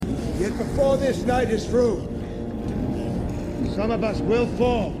Yet before this night is through, some of us will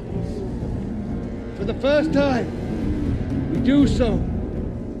fall. For the first time, we do so,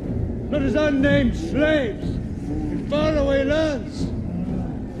 not as unnamed slaves in faraway lands,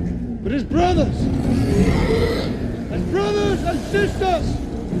 but as brothers and sisters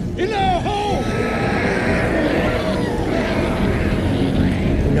in our home.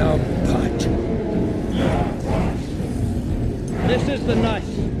 No pot. This is the night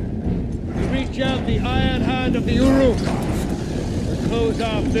we reach out the iron hand of the Udûn and close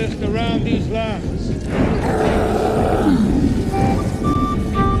our fist around these lands.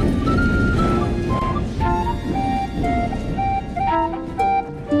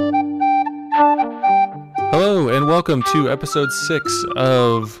 Hello and welcome to episode 6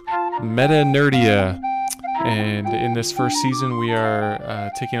 of Meta Nerdia. And in this first season, we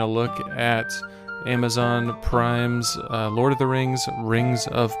are taking a look at Amazon Prime's Lord of the Rings, Rings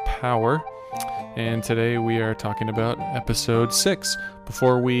of Power. And today we are talking about episode 6.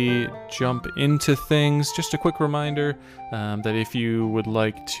 Before we jump into things, just a quick reminder that if you would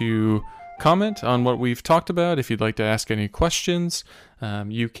like to comment on what we've talked about, if you'd like to ask any questions,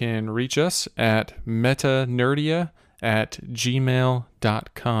 you can reach us at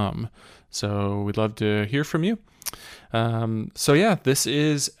metanerdia@gmail.com. So we'd love to hear from you. This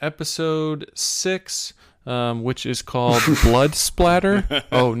is episode 6, which is called Blood Splatter.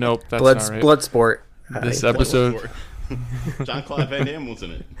 Oh, nope, that's not right. Blood Sport. This episode... Jean-Claude Van Damme was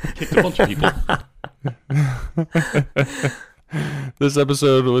in it. Kicked a bunch of people. This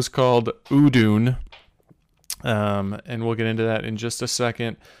episode was called Udûn, and we'll get into that in just a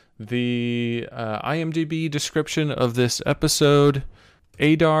second. The IMDb description of this episode: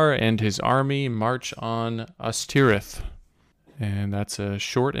 Adar and his army march on Ostirith. And that's a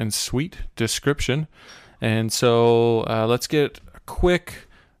short and sweet description. And so let's get a quick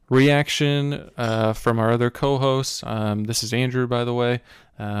reaction from our other co-hosts. This is Andrew, by the way.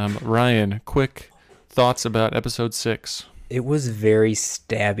 Ryan, quick thoughts about episode 6. It was very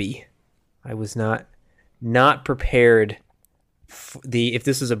stabby. I was not prepared. If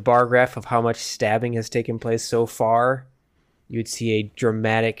this was a bar graph of how much stabbing has taken place so far, you'd see a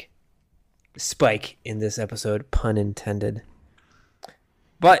dramatic spike in this episode, pun intended.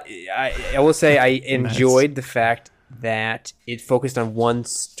 But I will say I enjoyed the fact that it focused on one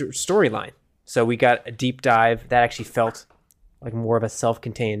storyline. So we got a deep dive that actually felt like more of a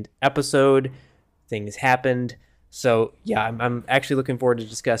self-contained episode. Things happened. So yeah, I'm actually looking forward to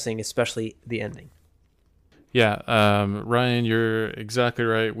discussing, especially the ending. Yeah, Ryan, you're exactly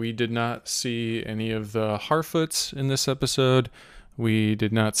right. We did not see any of the Harfoots in this episode. We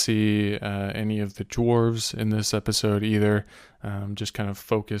did not see any of the dwarves in this episode either. Just kind of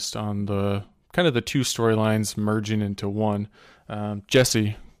focused on the two storylines merging into one.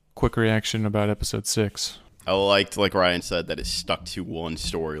 Jesse, quick reaction about episode 6. I liked, like Ryan said, that it stuck to one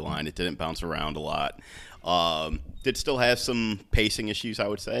storyline. It didn't bounce around a lot. Did still have some pacing issues, I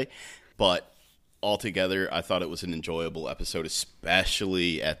would say, but altogether, I thought it was an enjoyable episode,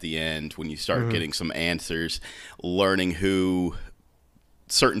 especially at the end when you start getting some answers, learning who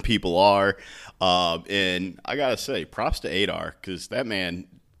certain people are. And I gotta say, props to Adar, because that man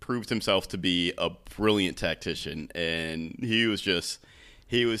proved himself to be a brilliant tactician, and he was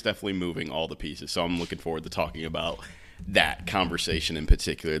definitely moving all the pieces. So I'm looking forward to talking about that conversation in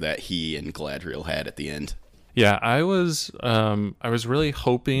particular that he and Galadriel had at the end. Yeah, I was really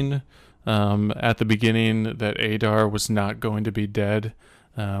hoping at the beginning that Adar was not going to be dead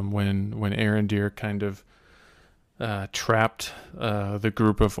when Arondir kind of trapped the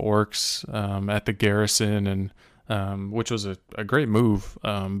group of orcs at the garrison, and which was a great move,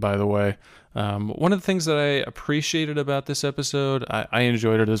 by the way. One of the things that I appreciated about this episode, I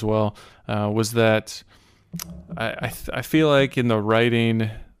enjoyed it as well, was that I feel like in the writing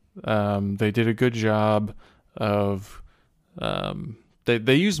they did a good job of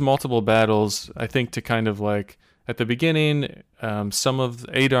they used multiple battles, I think, to kind of like at the beginning some of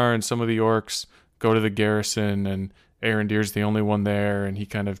Adar and some of the orcs go to the garrison, and Arondir's the only one there, and he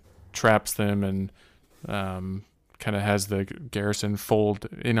kind of traps them and kind of has the garrison fold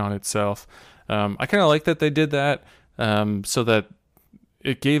in on itself. I kind of like that they did that, so that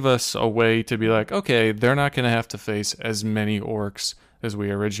it gave us a way to be like, okay, they're not going to have to face as many orcs as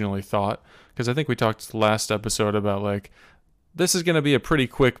we originally thought. Because I think we talked last episode about like, this is going to be a pretty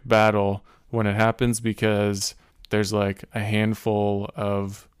quick battle when it happens, because there's like a handful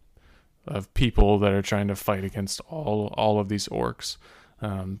of people that are trying to fight against all of these orcs.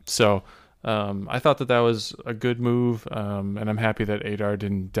 So I thought that was a good move, and I'm happy that Adar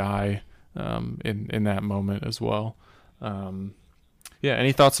didn't die in that moment as well. Yeah,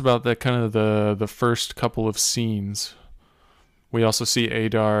 any thoughts about that kind of the first couple of scenes? We also see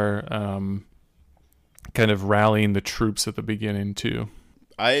Adar kind of rallying the troops at the beginning too.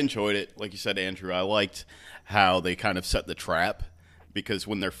 I enjoyed it. Like you said, Andrew, I liked how they kind of set the trap, because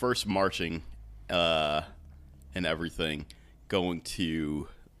when they're first marching and everything, going to,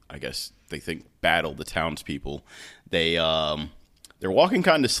 I guess they think, battle the townspeople, they're walking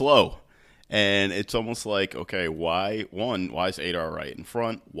kind of slow. And it's almost like, okay, why is Adar right in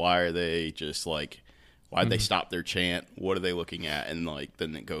front? Why are they just like, why'd they stop their chant? What are they looking at? And like,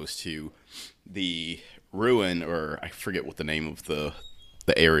 then it goes to the ruin, or I forget what the name of the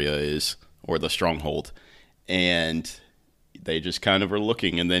area is, or the stronghold. And they just kind of are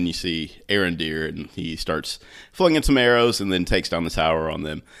looking, and then you see Arondir, and he starts flinging some arrows and then takes down the tower on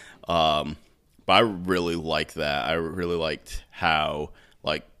them. But I really like that. I really liked how,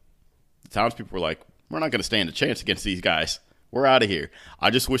 like, townspeople were like, we're not going to stand a chance against these guys. We're out of here. I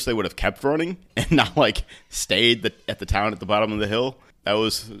just wish they would have kept running and not, like, stayed at the town at the bottom of the hill. That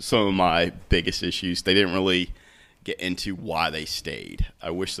was some of my biggest issues. They didn't really get into why they stayed.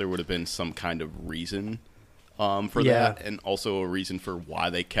 I wish there would have been some kind of reason for that, and also a reason for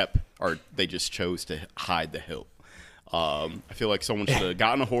why they just chose to hide the hill. I feel like someone should have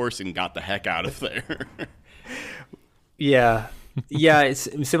gotten a horse and got the heck out of there. Yeah.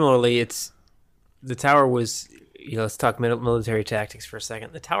 Similarly, the tower was, let's talk military tactics for a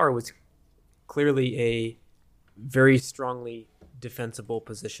second. The tower was clearly a very strongly defensible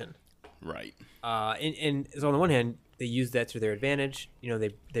position. Right. And so on the one hand, they used that to their advantage.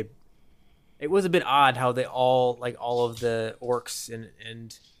 It was a bit odd how they all of the orcs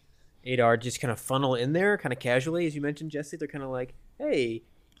and Adar just kind of funnel in there kind of casually, as you mentioned, Jesse. They're kind of like, hey,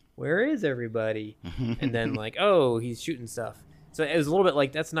 where is everybody? And then like, oh, he's shooting stuff. So it was a little bit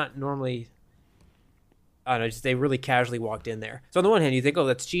like, that's not normally, I don't know, just they really casually walked in there. So on the one hand, you think, oh,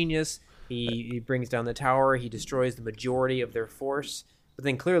 that's genius. He brings down the tower. He destroys the majority of their force. But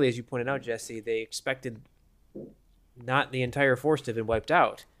then clearly, as you pointed out, Jesse, they expected not the entire force to have been wiped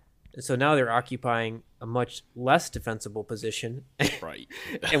out. And so now they're occupying a much less defensible position. Right.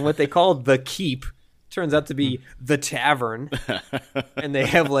 And what they called the keep turns out to be the tavern. And they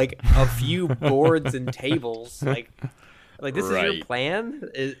have like a few boards and tables. Like this is your plan?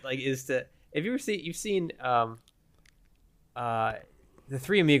 Is to, if you've seen The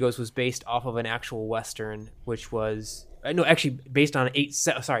Three Amigos was based off of an actual Western, which was actually based on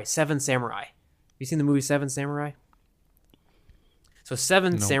Seven Samurai. Have you seen the movie Seven Samurai? So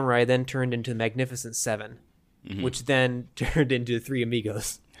Seven Samurai then turned into Magnificent Seven, which then turned into Three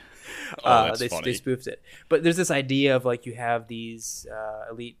Amigos. That's they funny. spoofed it. But there's this idea of like you have these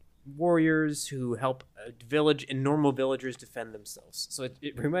elite warriors who help a village and normal villagers defend themselves. So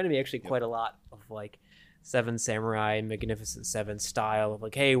it reminded me actually quite a lot of like Seven Samurai and Magnificent Seven style of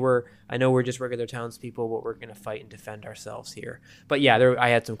like, hey, I know we're just regular townspeople, but we're gonna fight and defend ourselves here. But yeah, I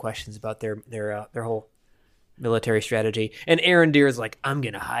had some questions about their whole military strategy. And Arondir is like, I'm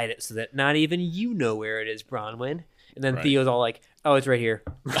gonna hide it so that not even you know where it is, Bronwyn. And then Theo's all like, oh, it's right here.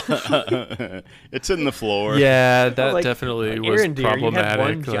 It's in the floor. Yeah, that definitely was Arondir,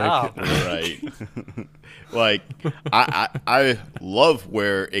 problematic. you have one job. Right. Like, I love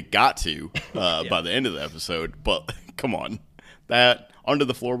where it got to by the end of the episode, but come on. That, under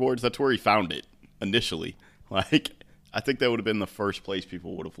the floorboards, that's where he found it initially. Like, I think that would have been the first place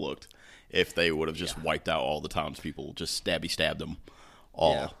people would have looked if they would have just wiped out all the townspeople, just stabbed them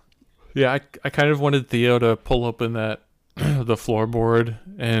all. Yeah. Yeah, I kind of wanted Theo to pull open that the floorboard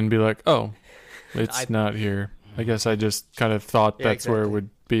and be like, "Oh, it's not here." I guess I just kind of thought that's where it would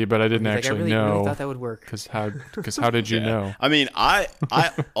be, but I didn't actually know. I really thought that would work. Because how did you know? I mean, I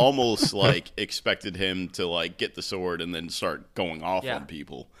almost like expected him to like get the sword and then start going off on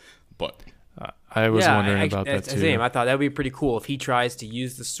people, but I was wondering about that too. Same. I thought that would be pretty cool if he tries to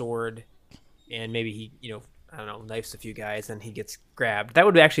use the sword and maybe he, I don't know, knifes a few guys and he gets grabbed. That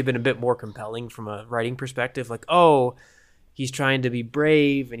would have actually been a bit more compelling from a writing perspective. Like, oh, he's trying to be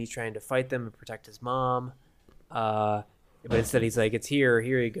brave and he's trying to fight them and protect his mom. But instead he's like, it's here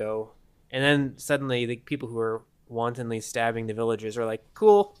you go. And then suddenly the people who are wantonly stabbing the villagers are like,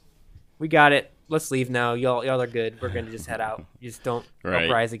 cool, we got it. Let's leave now. Y'all are good. We're going to just head out. You just don't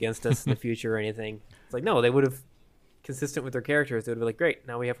uprise against us in the future or anything. It's like, no, they would have, consistent with their characters, they would have been like, great,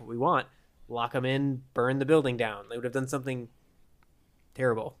 now we have what we want. Lock them in, burn the building down. They would have done something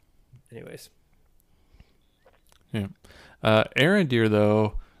terrible. Anyways. Yeah. Arondir,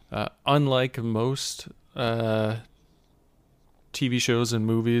 though, unlike most TV shows and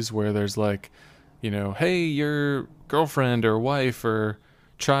movies where there's like, hey, your girlfriend or wife or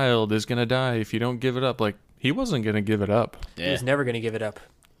child is going to die if you don't give it up. Like, he wasn't going to give it up. Yeah. He was never going to give it up.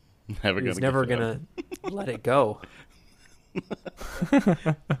 Never He was gonna never give it going to let it go.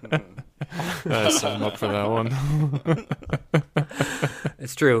 I set him up for that one.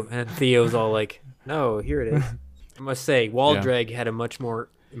 It's true. And Theo's all like, no, here it is. I must say, Waldreg had a much more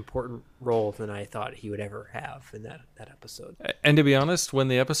important role than I thought he would ever have in that episode. And to be honest, when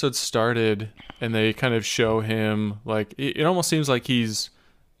the episode started and they kind of show him, like, it almost seems like he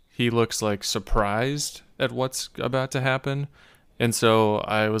looks like surprised at what's about to happen. And so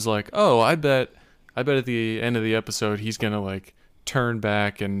I was like, oh, I bet at the end of the episode he's gonna like turn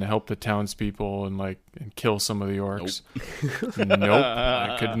back and help the townspeople and kill some of the orcs. Nope.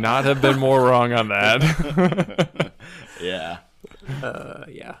 I could not have been more wrong on that. Yeah.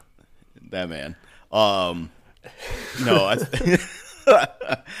 Yeah. That man. No,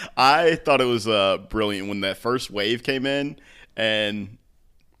 I thought it was brilliant when that first wave came in and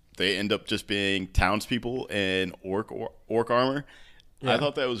they end up just being townspeople in orc armor. Yeah. I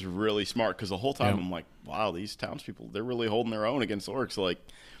thought that was really smart because the whole time I'm like, wow, these townspeople, they're really holding their own against orcs. Like,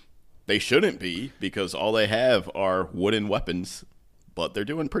 they shouldn't be because all they have are wooden weapons, but they're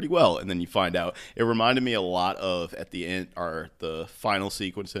doing pretty well. And then you find out. It reminded me a lot of, at the end, the final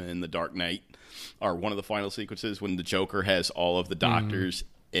sequence in The Dark Knight, or one of the final sequences when the Joker has all of the doctors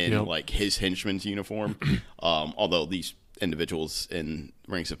in, like, his henchman's uniform. Although these individuals in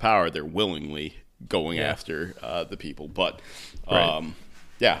Rings of Power, they're willingly going after the people. But,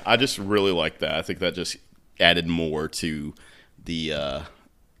 yeah, I just really like that. I think that just added more to the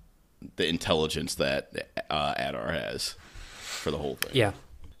intelligence that Adar has for the whole thing. Yeah.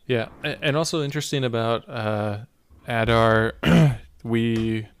 Yeah, and also interesting about Adar,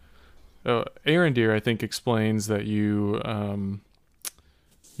 Arendir, I think, explains that you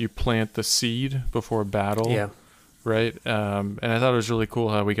plant the seed before battle. Yeah. Right? And I thought it was really cool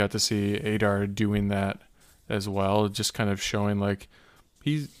how we got to see Adar doing that as well, just kind of showing like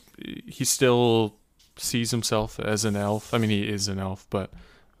he still sees himself as an elf. I mean, he is an elf, but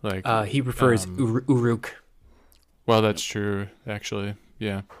like he prefers Uruk. Well, that's true, actually.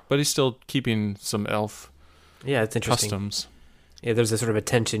 Yeah, but he's still keeping some elf. Yeah, it's interesting. Customs. Yeah, there's a sort of a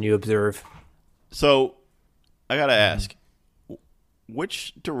tension you observe. So, I gotta ask,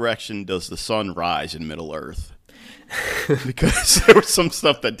 which direction does the sun rise in Middle Earth? Because there was some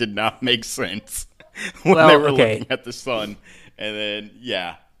stuff that did not make sense when they were looking at the sun. And then,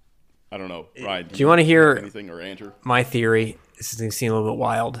 I don't know. Ryan, do you want to hear anything, or Andrew? My theory? This is going to seem a little bit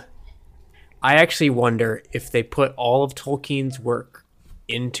wild. I actually wonder if they put all of Tolkien's work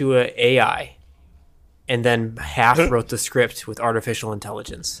into an AI and then half wrote the script with artificial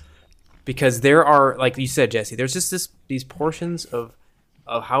intelligence. Because there are, like you said, Jesse, there's just these portions of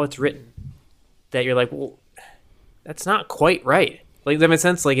how it's written that you're like, well, that's not quite right. Like, that makes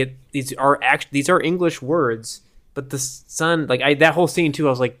sense. Like, these are English words, but the sun, like, that whole scene too, I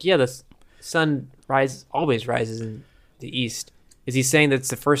was like, yeah, the sun always rises in the east. Is he saying that's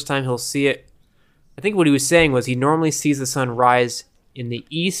the first time he'll see it? I think what he was saying was he normally sees the sun rise in the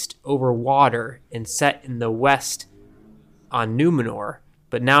east over water and set in the west on Numenor,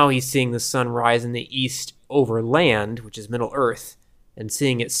 but now he's seeing the sun rise in the east over land, which is Middle Earth, and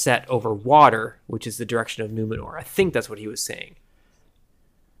seeing it set over water, which is the direction of Numenor. I think that's what he was saying.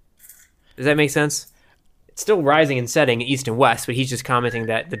 Does that make sense? It's still rising and setting east and west, but he's just commenting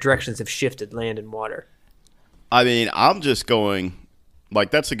that the directions have shifted, land and water. I mean, I'm just going,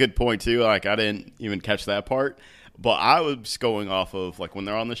 like, that's a good point, too. Like, I didn't even catch that part. But I was going off of, like, when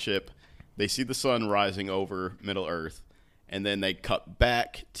they're on the ship, they see the sun rising over Middle Earth, and then they cut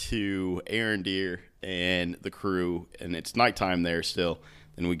back to Arendir and the crew, and it's nighttime there still.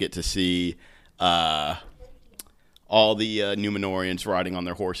 And we get to see all the Numenorians riding on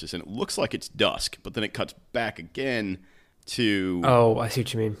their horses, and it looks like it's dusk. But then it cuts back again to... Oh, I see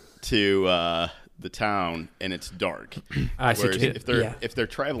what you mean. To the town, and it's dark. I see what you mean. If they're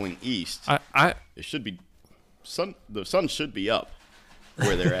traveling east, it should be the sun should be up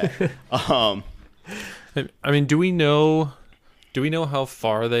where they're at. I mean, do we know how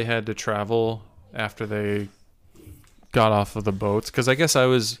far they had to travel after they got off of the boats? Because I guess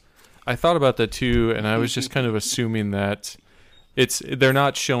I thought about that too, and I was just kind of assuming that they're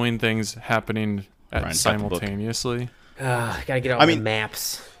not showing things happening simultaneously. Gotta get all the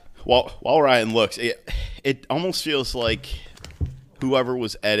maps. While Ryan looks, it almost feels like whoever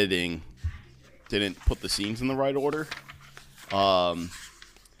was editing didn't put the scenes in the right order. Because,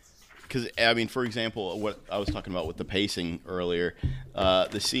 I mean, for example, what I was talking about with the pacing earlier,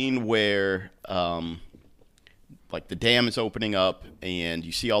 the scene where, like, the dam is opening up and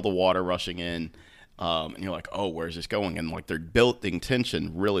you see all the water rushing in, And you're like, oh, where's this going? And like they're building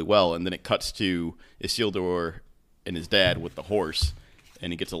tension really well, and then it cuts to Isildur and his dad with the horse,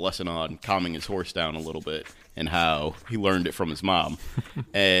 and he gets a lesson on calming his horse down a little bit and how he learned it from his mom.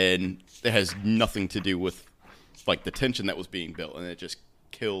 And it has nothing to do with like the tension that was being built, and it just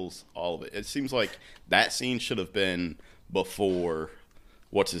kills all of it. It seems like that scene should have been before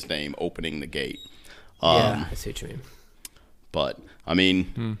what's his name opening the gate. Yeah, I see what you mean. But I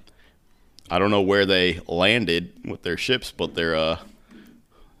mean, I don't know where they landed with their ships, but they're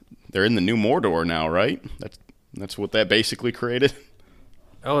in the New Mordor now, right? That's what that basically created.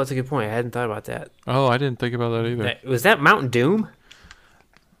 Oh, that's a good point. I hadn't thought about that. Oh, I didn't think about that either. Was that Mount Doom?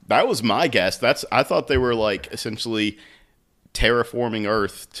 That was my guess. I thought they were like essentially terraforming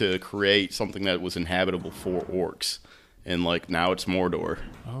Earth to create something that was inhabitable for orcs, and like now it's Mordor.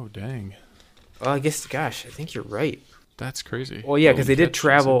 Oh, dang. Well, I guess, gosh, I think you're right. That's crazy. Well, yeah, because they did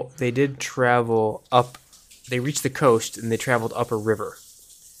travel. They did travel up. They reached the coast and they traveled up a river,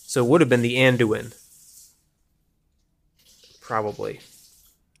 so it would have been the Anduin, probably.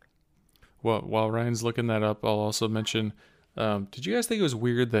 Well, while Ryan's looking that up, I'll also mention. Did you guys think it was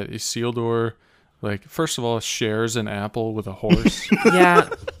weird that Isildur, like, first of all, shares an apple with a horse? Yeah,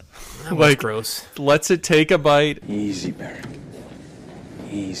 that was Like, gross. lets it take a bite, Easy, Baron.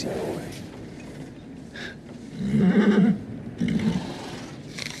 Easy, boy.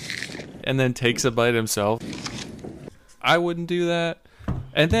 and then takes a bite himself. I wouldn't do that.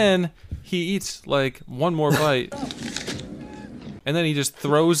 And then he eats like one more bite, and then he just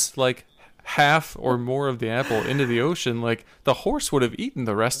throws like half or more of the apple into the ocean. Like the horse would have eaten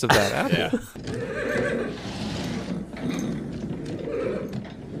the rest of that apple.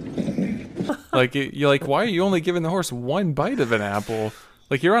 Like you're like, why are you only giving the horse one bite of an apple?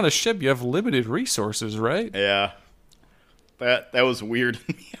 Like you're on a ship, you have limited resources, right? Yeah. That was weird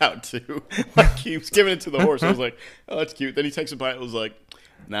out too. Like he was giving it to the horse. I was like, oh, that's cute. Then he takes a bite. I was like,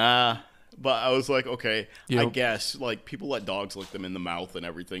 nah. But I was like, okay, I guess like people let dogs lick them in the mouth and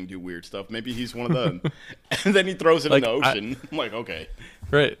everything, do weird stuff. Maybe he's one of them. And then he throws it Like, in the ocean. I'm like, okay.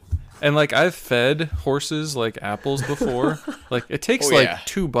 Right. And like I've fed horses like apples before. Like it takes Oh, yeah. like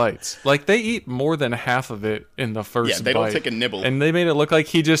 2 bites. Like they eat more than half of it in the first Yeah, they bite. don't take a nibble. And they made it look like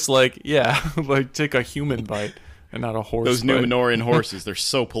he just like, yeah, like take a human bite and not a horse Those bite. Numenorian horses, they're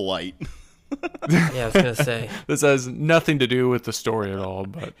so polite. Yeah, I was gonna say. This has nothing to do with the story at all,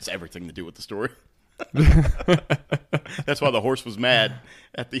 but It's everything to do with the story. That's why the horse was mad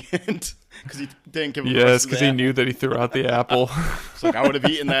at the end, because he didn't give him the yes, rest of because the he apple. knew that he threw out the apple. It's like, I would have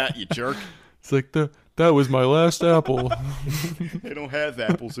eaten that, you jerk. It's like that was my last apple. They don't have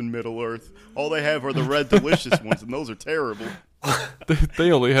apples in Middle Earth. All they have are the red delicious ones, and those are terrible.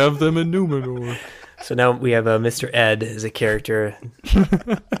 They only have them in Numenor. So now we have Mr. Ed as a character.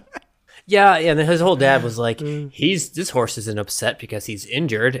 Yeah, and his whole dad was like, this horse isn't upset because he's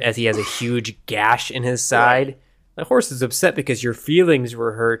injured, as he has a huge gash in his side. The horse is upset because your feelings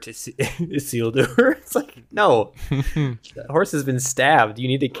were hurt, Isildur. It's like, no, the horse has been stabbed. You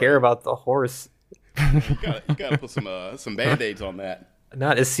need to care about the horse, You gotta put some Band-Aids on that.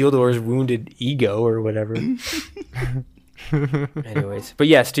 not Isildur's wounded ego or whatever. Anyways, but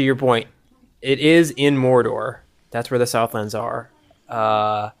yes, to your point, it is in Mordor. That's where the Southlands are.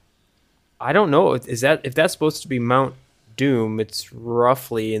 I don't know. If that's supposed to be Mount Doom, it's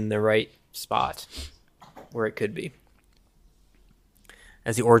roughly in the right spot where it could be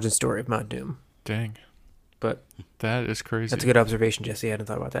as the origin story of Mount Doom. Dang, But that is crazy. that's a good observation, Jesse. I hadn't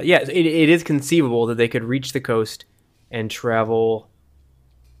thought about that. Yeah, it is conceivable that they could reach the coast and travel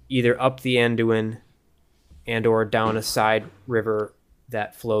either up the Anduin and or down a side river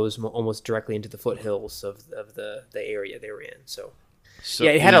that flows almost directly into the foothills of the area they were in. So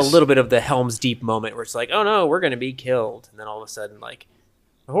yeah, it had a little bit of the Helm's Deep moment where it's like, oh no, we're going to be killed. And then all of a sudden, like,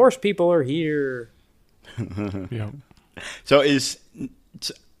 the horse people are here. Yeah. So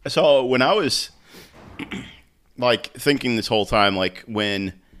when I was like thinking this whole time, like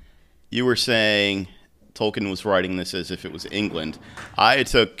when you were saying Tolkien was writing this as if it was England, I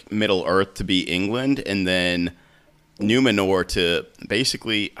took Middle Earth to be England, and then Numenor to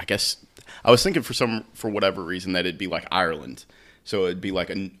basically, I guess, I was thinking for whatever reason that it'd be like Ireland. So it'd be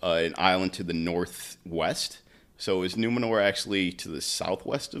like an island to the northwest. So is Numenor actually to the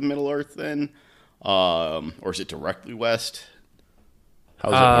southwest of Middle Earth then? Or is it directly west?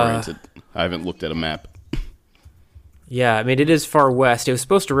 How's that oriented? I haven't looked at a map. Yeah, I mean, it is far west. It was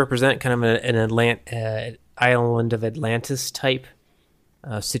supposed to represent kind of an island of Atlantis type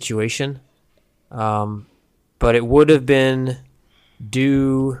situation. But it would have been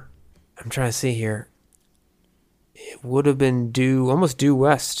I'm trying to see here. It would have been almost due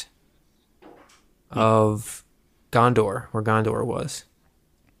west of Gondor, where Gondor was.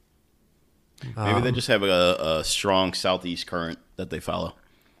 Maybe they just have a strong southeast current that they follow.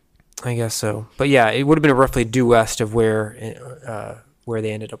 I guess so. But yeah, it would have been roughly due west of where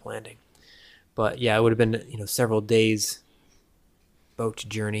they ended up landing. But yeah, it would have been several days boat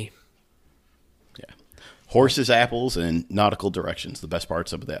journey. Yeah, horses, apples, and nautical directions. The best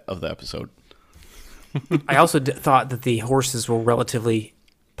parts of the episode. I also thought that the horses were relatively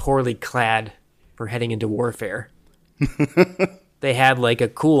poorly clad for heading into warfare. They had like a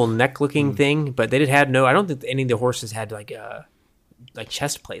cool neck-looking thing, but they I don't think any of the horses had like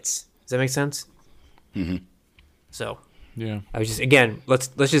chest plates. Does that make sense? Mm-hmm. So Yeah. I was just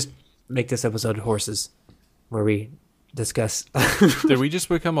let's just make this episode horses, where we discuss. Did we just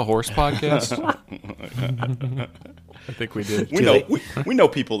become a horse podcast? I think we did. We know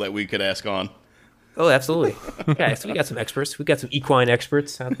people that we could ask on. Oh, absolutely. Okay, so we got some experts. We got some equine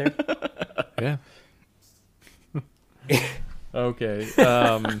experts out there. Yeah. Okay.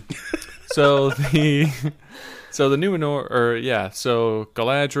 So the Numenor, so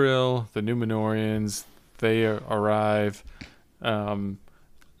Galadriel, the Numenorians, they arrive.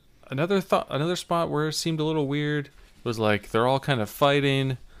 Another spot where it seemed a little weird was like they're all kind of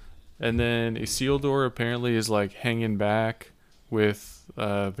fighting, and then Isildur apparently is like hanging back with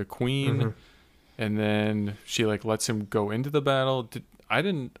the queen, Mm-hmm. and then she like lets him go into the battle. I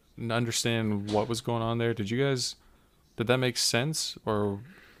didn't understand what was going on there. Did that make sense, or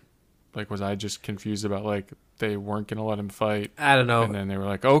like was I just confused about like they weren't gonna let him fight? I don't know. And then they were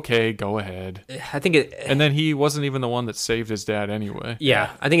like, "Okay, go ahead." I think it. And then he wasn't even the one that saved his dad anyway.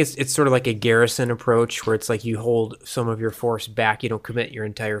 Yeah, I think it's sort of like a garrison approach, where it's like you hold some of your force back. You don't commit your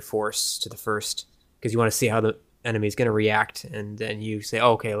entire force to the first, because you want to see how the enemy is going to react, and then you say,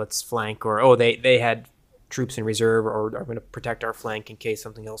 oh, "Okay, let's flank," or they had troops in reserve, or are going to protect our flank in case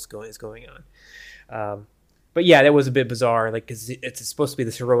something else is going on. But yeah, that was a bit bizarre, like because it's supposed to be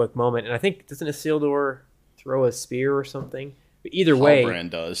this heroic moment, and I think doesn't Isildur throw a spear or something? But either way,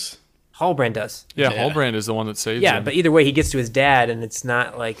 Halbrand does. Halbrand does. Yeah, Halbrand is the one that saves Yeah, him. but either way, he gets to his dad, and it's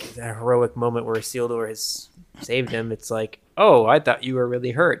not like a heroic moment where Isildur has saved him. It's like, oh, I thought you were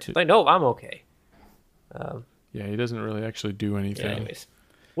really hurt. Like, no, I'm okay. Yeah, he doesn't really actually do anything. Yeah, anyways,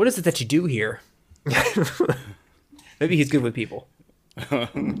 what is it that you do here? Maybe he's good with people.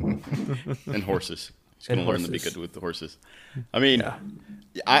 And horses. He's going to learn to be good with the horses. I mean, Yeah.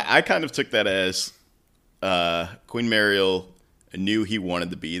 I kind of took that as Queen Mariel knew he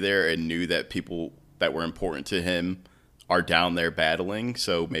wanted to be there and knew that people that were important to him are down there battling.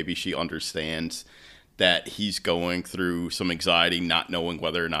 So maybe she understands that he's going through some anxiety, not knowing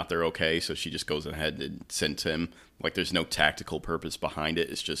whether or not they're okay. So she just goes ahead and sends him. Like there's no tactical purpose behind it.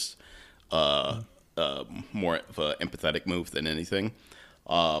 It's just more of an empathetic move than anything.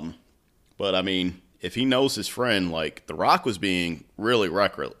 But I mean, if he knows his friend, like The Rock was being really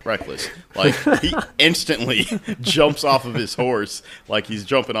reckless. Like he instantly jumps off of his horse like he's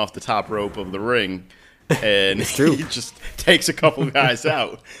jumping off the top rope of the ring, and he just takes a couple guys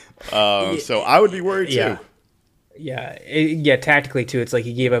out. So I would be worried too. Yeah, tactically too. It's like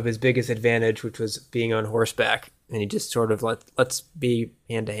he gave up his biggest advantage, which was being on horseback, and he just sort of let's be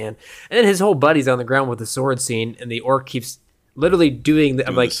hand to hand. And then his whole buddy's on the ground with the sword scene, and the orc keeps literally doing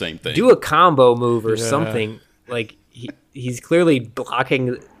the same thing. Do a combo move or something. Like he's clearly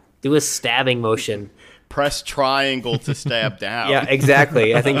blocking. Do a stabbing motion. Press triangle to stab down. Yeah,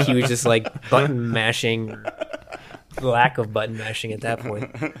 exactly. I think he was just like button mashing. Lack of button mashing at that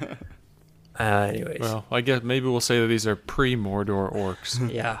point. Anyways. Well, I guess maybe we'll say that these are pre-Mordor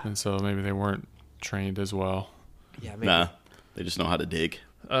orcs. Yeah. And so maybe they weren't trained as well. Yeah, maybe. Nah, they just know how to dig.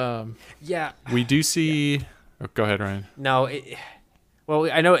 Yeah. We do see... Yeah. Oh, go ahead, Ryan. No,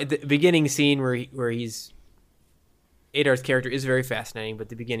 well, I know at the beginning scene where he's... Adar's character is very fascinating, but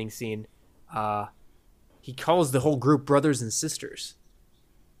the beginning scene, he calls the whole group brothers and sisters.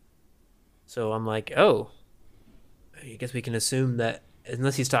 So I'm like, oh, I guess we can assume that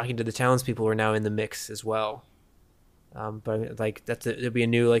unless he's talking to the townspeople who are now in the mix as well. But like it'll be a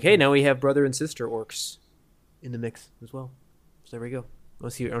new like, hey, now we have brother and sister orcs in the mix as well. So there we go. I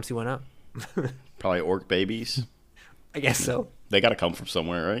don't see why not. Probably orc babies. I guess so. They got to come from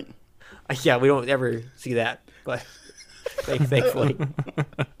somewhere, right? Yeah, we don't ever see that, but thankfully.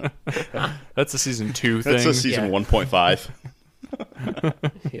 That's a season 2 thing. That's a season 1.5.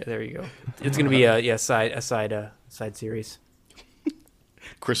 Yeah, there you go. It's gonna be a side series.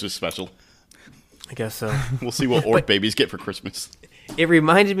 Christmas special. I guess so. We'll see what orc babies get for Christmas. It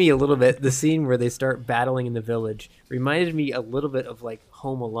reminded me a little bit, the scene where they start battling in the village reminded me a little bit of like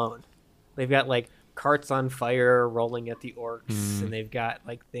Home Alone. They've got like carts on fire rolling at the orcs, and they've got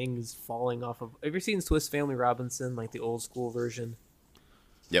like things falling off of. Have you seen Swiss Family Robinson, like the old school version?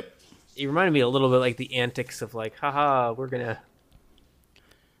 Yep. It reminded me a little bit like the antics of like, haha, we're gonna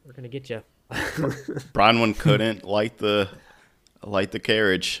get you. Bronwyn couldn't light the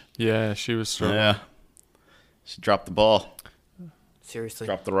carriage. Yeah, she was struggling. Yeah. She dropped the ball. Seriously.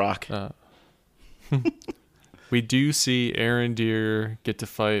 Dropped the rock. We do see Arondir get to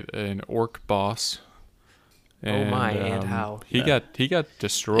fight an orc boss. Oh my, and how? He got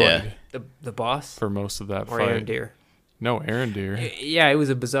destroyed Yeah. The boss for most of that or fight. Arondir? No, Arondir. Yeah, it was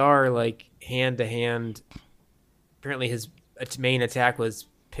a bizarre like hand to hand. Apparently, his main attack was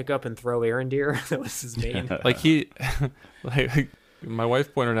pick up and throw Arondir. That was his main. Like he, like my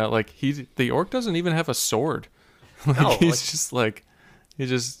wife pointed out, like the orc doesn't even have a sword. Like No, he's like- just like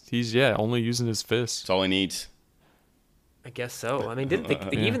he's only using his fists. That's all he needs. I guess so. I mean,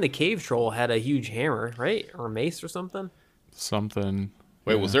 didn't even the cave troll had a huge hammer, right, or mace or something? Something.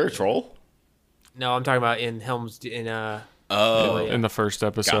 Wait, was there a troll? No, I'm talking about in Helm's Oh, yeah. In the first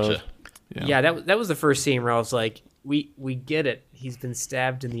episode. gotcha. Yeah, that was the first scene where I was like, we get it. He's been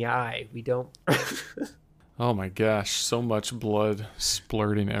stabbed in the eye. We don't. Oh my gosh, so much blood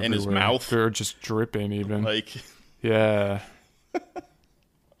splurting everywhere. In his mouth? Or just dripping even. Like, Yeah.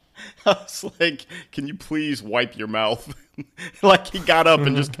 I was like, can you please wipe your mouth? Like, he got up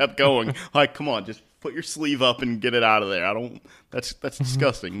and just kept going. Like, come on, just put your sleeve up and get it out of there. That's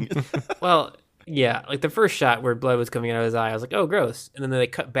disgusting. Well, yeah, like the first shot where blood was coming out of his eye, I was like, oh, gross. And then they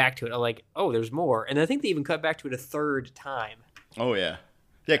cut back to it. I'm like, oh, there's more. And I think they even cut back to it a third time. Oh, yeah.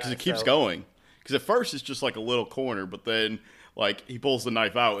 Yeah, because it keeps so- going. Because at first it's just like a little corner, but then, like, he pulls the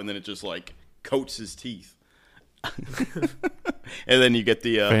knife out and then it just, like, coats his teeth. And then you get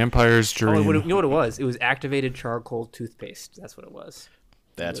the... Vampire's Oh, dream. you know what it was? It was activated charcoal toothpaste. That's what it was.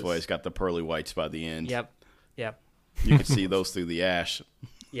 that's why he's got the pearly whites by the end. Yep. You can see those through the ash.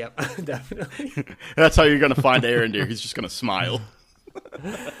 Yep, definitely. That's how you're going to find Arondir. He's just going to smile.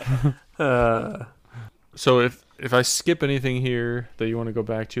 So if I skip anything here that you want to go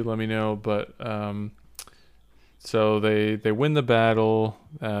back to, let me know. But so they win the battle.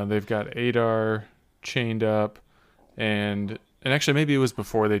 They've got Adar chained up, and actually maybe it was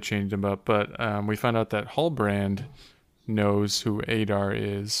before they chained him up. But we found out that Halbrand knows who Adar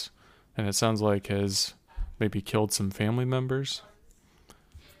is, and it sounds like has maybe killed some family members.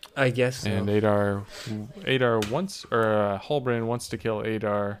 I guess so. And Adar wants, or Halbrand wants to kill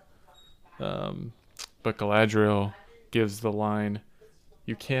Adar, but Galadriel gives the line,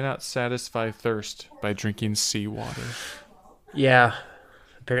 "You cannot satisfy thirst by drinking seawater." Yeah.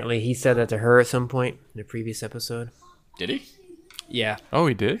 Apparently he said that to her at some point in a previous episode. Did he? Yeah. Oh,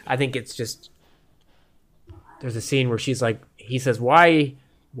 he did? I think it's just there's a scene where she's like, he says, why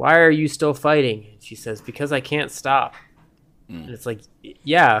are you still fighting? And she says, because I can't stop. And it's like,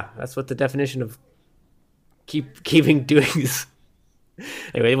 yeah, that's what the definition of keeping doing this.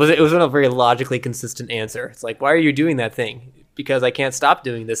 Anyway, it was not a very logically consistent answer. It's like, why are you doing that thing? Because I can't stop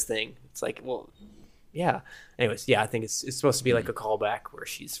doing this thing. It's like, well, yeah. Anyways, yeah, I think it's supposed to be like a callback where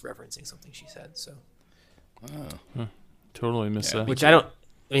she's referencing something she said. So, Totally missed that. which I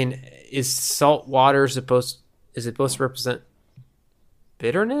mean, is salt water supposed to represent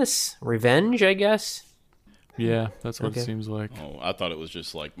bitterness, revenge? I guess. Yeah, that's what Okay. it seems like. Oh, I thought it was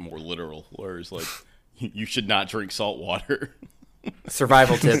just, like, more literal. Whereas, like, you should not drink salt water.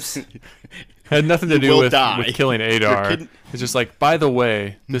 Survival tips. Had nothing to You do will with die. killing Adar. kid- It's just like, by the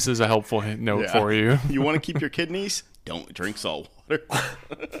way, this is a helpful note Yeah. for you. You want to keep your kidneys? Don't drink salt water.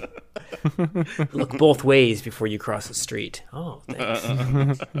 Look both ways before you cross the street. Oh,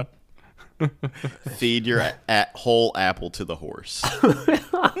 thanks. Feed your whole apple to the horse.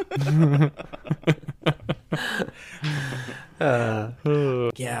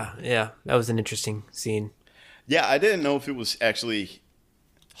 Yeah, that was an interesting scene. Yeah, I didn't know if it was actually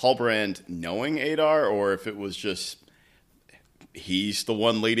Halbrand knowing Adar or if it was just he's the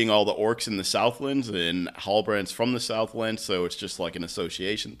one leading all the orcs in the Southlands and Halbrand's from the Southlands, so it's just like an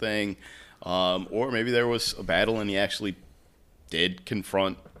association thing. Or maybe there was a battle and he actually did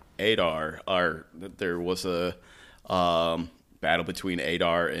confront Adar, or that there was a battle between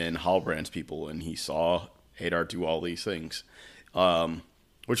Adar and Halbrand's people, and he saw Adar do all these things,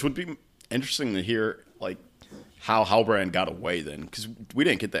 which would be interesting to hear, like how Halbrand got away then, because we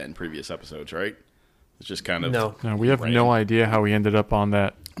didn't get that in previous episodes, right? It's just kind of No. No, we have no idea how he ended up on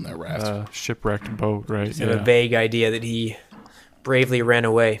that on that raft. shipwrecked boat, right? Just have a vague idea that he bravely ran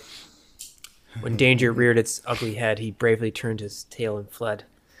away. When danger reared its ugly head, he bravely turned his tail and fled.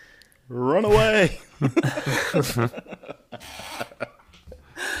 Run away!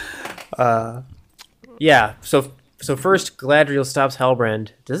 Yeah. So first Galadriel stops Halbrand.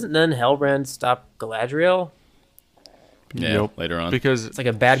 Doesn't then Halbrand stop Galadriel? Yeah, later on. Because It's like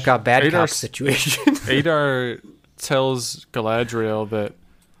a bad cop, bad cop Adar's- situation. Adar tells Galadriel that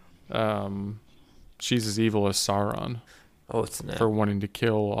she's as evil as Sauron Oh, it's not. for wanting to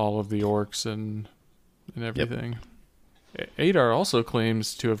kill all of the orcs and everything. Adar also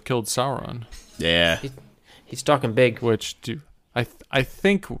claims to have killed Sauron, Yeah. He's talking big. which I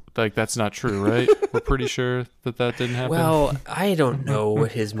think like that's not true, right? We're pretty sure that didn't happen. Well, I don't know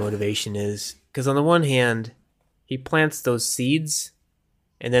what his motivation is. Because on the one hand, he plants those seeds,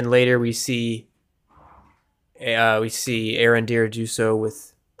 and then later we see Arondir do so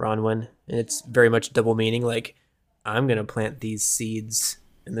with Bronwyn, and it's very much double meaning. Like, I'm gonna plant these seeds,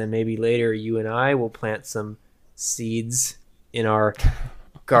 and then maybe later you and I will plant some seeds in our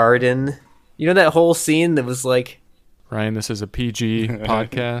garden. You know that whole scene that was like, Ryan, this is a PG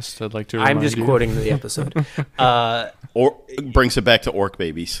podcast. I'd like to remind I'm just you. quoting the episode. Or brings it back to orc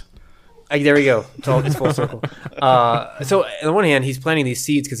babies. There we go. It's full circle. So on the one hand, he's planting these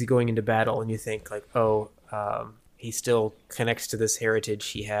seeds because he's going into battle, and you think like, he still connects to this heritage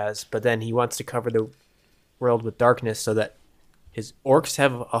he has, but then he wants to cover the world with darkness so that his orcs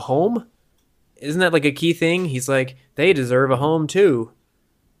have a home. Isn't that like a key thing? He's like, they deserve a home too.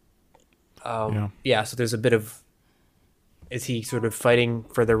 Yeah. So there's a bit of, is he sort of fighting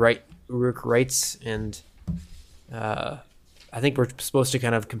for the Uruk rights? And I think we're supposed to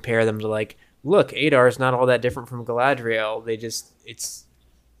kind of compare them to like, look, Adar is not all that different from Galadriel.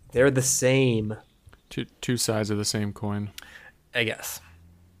 They're the same, Two sides of the same coin. I guess.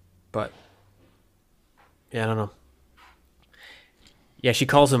 But yeah, I don't know. Yeah, she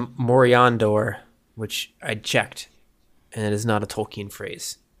calls him Moriandor, which I checked, and it is not a Tolkien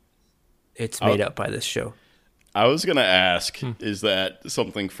phrase. It's made up by this show. I was going to ask, is that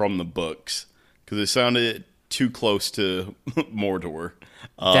something from the books? Because it sounded too close to Mordor.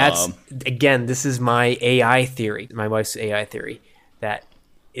 This is my AI theory, my wife's AI theory, that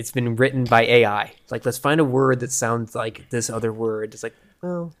it's been written by AI. It's like, let's find a word that sounds like this other word. It's like,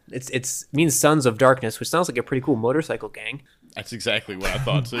 well, it means Sons of Darkness, which sounds like a pretty cool motorcycle gang. That's exactly what I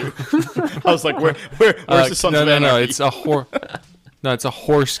thought too. I was like, where's the Sons of Anarchy? No, it's a horse. No, it's a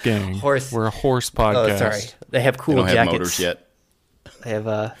horse gang. We're a horse podcast. Oh, sorry. They have cool They don't jackets. have motors yet. They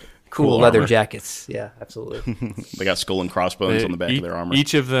have Cool cool leather armor. jackets. Yeah, absolutely. They got skull and crossbones on the back of their armor.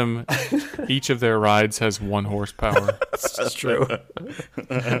 Each of their rides has 1 horsepower. That's true.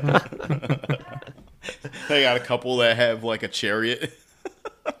 They got a couple that have like a chariot.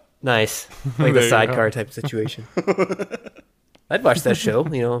 Nice. Like There the you sidecar go. type situation. I'd watch that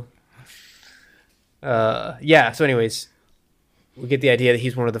show, Yeah, so anyways, we get the idea that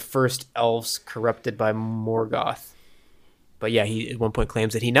he's one of the first elves corrupted by Morgoth. But yeah, he at one point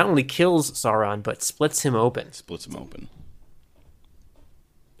claims that he not only kills Sauron, but splits him open. Splits them open.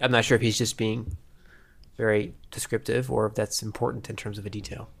 I'm not sure if he's just being very descriptive or if that's important in terms of a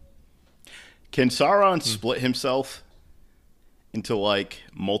detail. Can Sauron split himself into like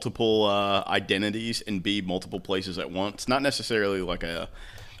multiple identities and be multiple places at once? Not necessarily like a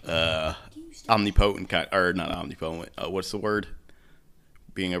omnipotent kind, or not omnipotent. What's the word?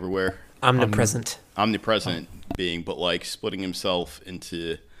 Being everywhere. Omnipresent. Omnipresent being, but like splitting himself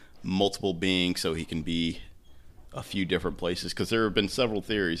into multiple beings so he can be a few different places. Because there have been several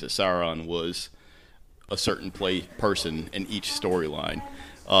theories that Sauron was a certain person in each storyline.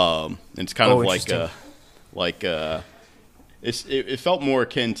 And it's kind of it felt more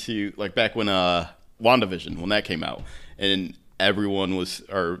akin to like back when WandaVision, when that came out, and everyone was,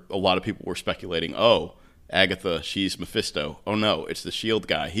 or a lot of people were speculating, oh, Agatha, she's Mephisto. Oh no, it's the Shield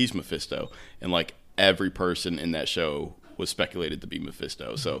guy, he's Mephisto. And like every person in that show was speculated to be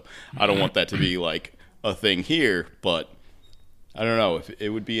Mephisto. So I don't want that to be like a thing here, but I don't know. If it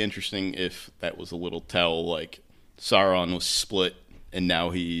would be interesting if that was a little tell, like Sauron was split and now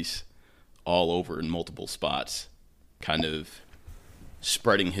he's all over in multiple spots, kind of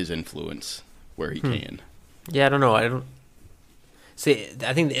spreading his influence where he can. Yeah, I don't know. I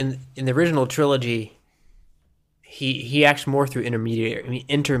think in the original trilogy, he acts more through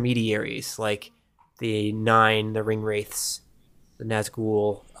intermediaries like the Nine, the Ring Wraiths, the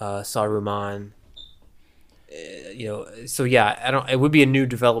Nazgul, Saruman. So yeah, it would be a new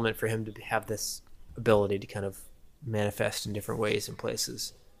development for him to have this ability to kind of manifest in different ways and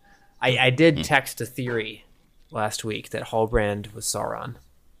places. I did text a theory last week that Halbrand was Sauron,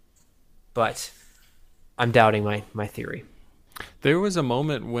 but I'm doubting my theory. There was a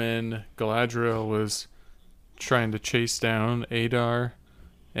moment when Galadriel was trying to chase down Adar,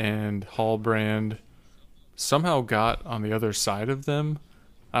 and Halbrand somehow got on the other side of them.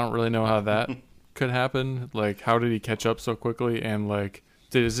 I don't really know how that could happen. Like, how did he catch up so quickly? And like,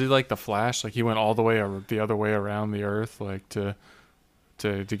 is it like the Flash? Like, he went all the way the other way around the Earth, like to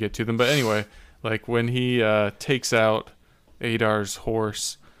get to them. But anyway, like when he takes out Adar's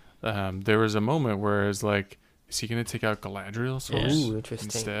horse, there was a moment where it's like, is he going to take out Galadriel's horse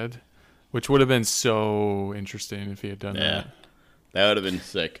instead? Which would have been so interesting if he had done that. That would have been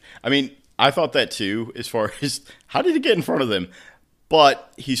sick. I mean, I thought that too, as far as how did he get in front of them?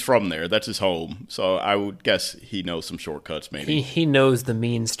 But he's from there. That's his home. So I would guess he knows some shortcuts, maybe. He knows the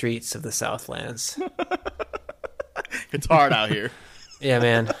mean streets of the Southlands. It's hard out here. Yeah,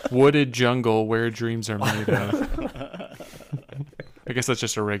 man. Wooded jungle where dreams are made of. I guess that's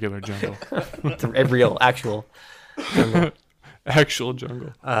just a regular jungle. A real, actual jungle. Actual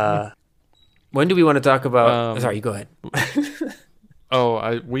jungle. When do we want to talk about... sorry, you go ahead.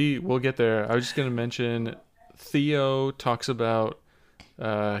 We'll get there. I was just going to mention Theo talks about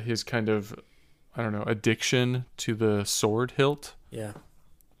his kind of, I don't know, addiction to the sword hilt. Yeah.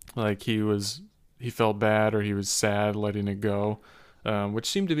 Like he felt bad or he was sad letting it go, which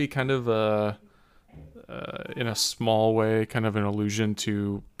seemed to be kind of in a small way, kind of an allusion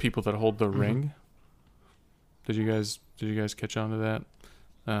to people that hold the ring. Did you guys catch on to that?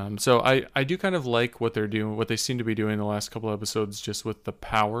 So I do kind of like what they're doing, what they seem to be doing the last couple episodes, just with the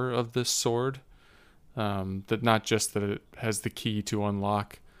power of this sword. That not just that it has the key to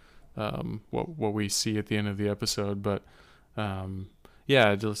unlock what we see at the end of the episode, but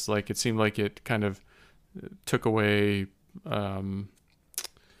just like it seemed like it kind of took away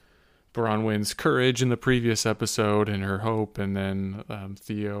Bronwyn's courage in the previous episode and her hope, and then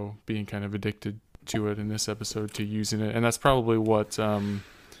Theo being kind of addicted to it in this episode, to using it. And that's probably what I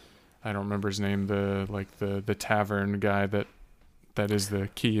don't remember his name, the tavern guy that is the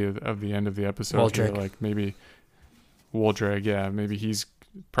key of the end of the episode. Waldreg. Like maybe Waldreg, yeah, maybe he's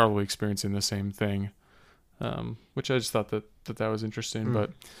probably experiencing the same thing. Which I just thought that was interesting.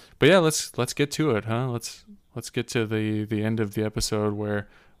 But yeah, let's get to it, huh? Let's get to the end of the episode where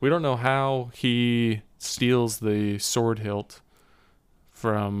we don't know how he steals the sword hilt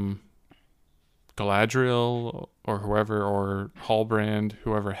from Galadriel or whoever, or Hallbrand,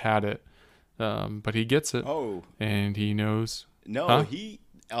 whoever had it. But he gets it. Oh. And he knows. No, huh? he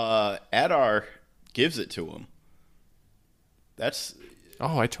Adar gives it to him. That's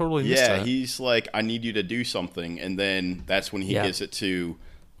I totally missed that. Yeah, he's like, I need you to do something, and then that's when he gives it to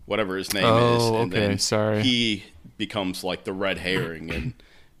whatever his name is, and then he becomes like the red herring, and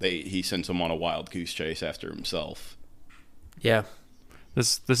he sends him on a wild goose chase after himself. Yeah.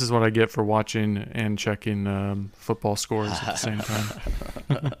 This is what I get for watching and checking football scores at the same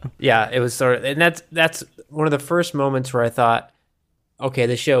time. Yeah, it was sort of, and that's one of the first moments where I thought, okay,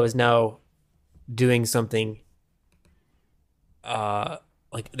 the show is now doing something.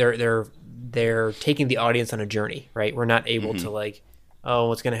 Like they're taking the audience on a journey, right? We're not able to like, oh,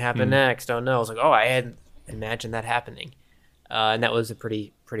 what's going to happen next? Oh no, I was like, oh, I hadn't imagined that happening, and that was a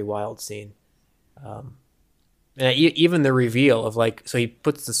pretty wild scene. And even the reveal of like, so he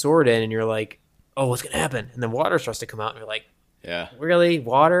puts the sword in, and you're like, oh, what's going to happen? And then water starts to come out, and you're like, yeah, really,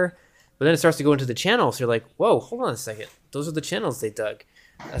 water? But then it starts to go into the channels. So you're like, whoa, hold on a second, those are the channels they dug.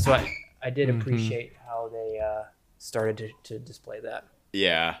 That's why I did appreciate how they started to display that.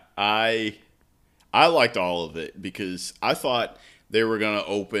 Yeah, I liked all of it because I thought they were going to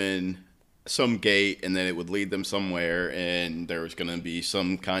open some gate and then it would lead them somewhere, and there was going to be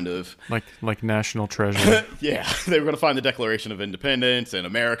some kind of like national treasure. Yeah, they were going to find the Declaration of Independence, and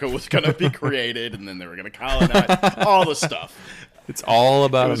America was going to be created, and then they were going to colonize all the stuff. It's all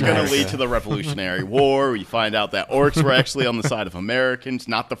about It was going to lead to the Revolutionary War. We find out that orcs were actually on the side of Americans,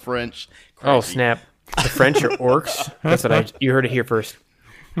 not the French. Crazy. Oh snap! The French are orcs. That's what you heard it here first.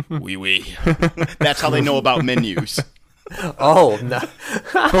 Oui, oui. That's how they know about menus. Oh no!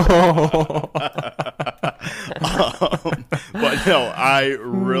 But no, I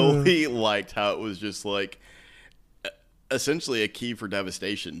really liked how it was just like essentially a key for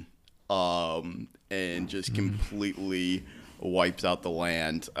devastation, and just completely wipes out the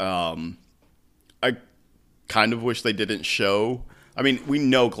land. I kind of wish they didn't show. I mean, we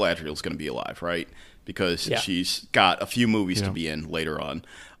know Galadriel's going to be alive, right? Because she's got a few movies to be in later on.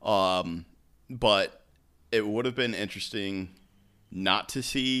 But it would have been interesting not to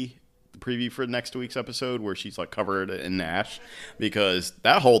see the preview for next week's episode where she's like covered in ash, because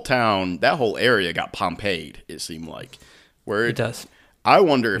that whole town, that whole area got Pompeii'd, it seemed like. Where it does. I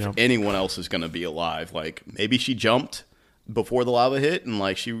wonder if anyone else is going to be alive. Like maybe she jumped before the lava hit and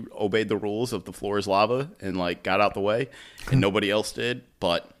like she obeyed the rules of the floor is lava and like got out the way and nobody else did.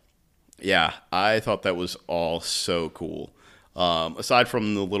 But yeah, I thought that was all so cool. Aside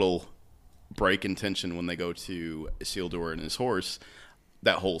from the little break in tension when they go to Isildur and his horse,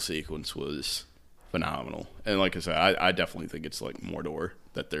 that whole sequence was phenomenal. And like I said, I definitely think it's like Mordor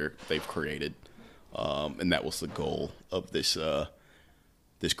that they've created, and that was the goal of this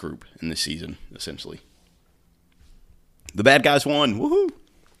this group in this season, essentially. The bad guys won. Woohoo!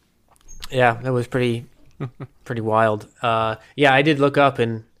 Yeah, that was pretty wild. Yeah, I did look up,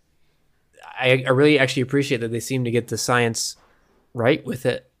 and I really actually appreciate that they seem to get the science right with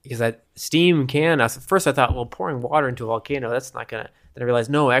it, because that steam can. At first, I thought, well, pouring water into a volcano, that's not gonna. Then I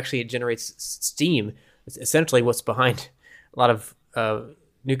realized, no, actually, it generates steam. It's essentially what's behind a lot of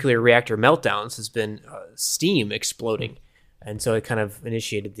nuclear reactor meltdowns has been steam exploding, and so it kind of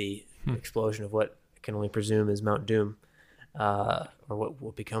initiated the explosion of what I can only presume is Mount Doom, or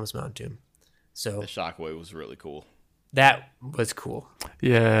what becomes Mount Doom. So The shockwave was really cool. that was cool.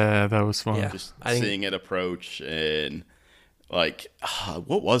 Yeah, that was fun. Yeah. Just I think- seeing it approach and like,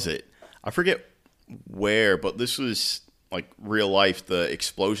 what was it? I forget where, but this was like real life. The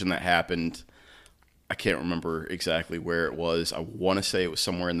explosion that happened, I can't remember exactly where it was. I want to say it was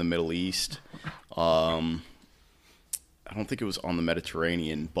somewhere in the Middle East. I don't think it was on the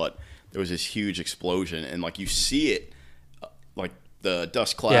Mediterranean, but there was this huge explosion, and like you see it, like the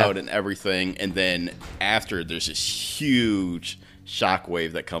dust cloud and everything, and then after there's this huge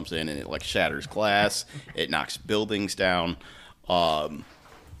shockwave that comes in, and it like shatters glass, it knocks buildings down.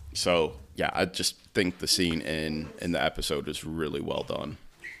 So yeah, I just think the scene in the episode is really well done.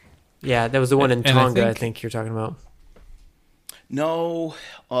 Yeah, that was the one in And I Tonga, I think- think you're talking about. No,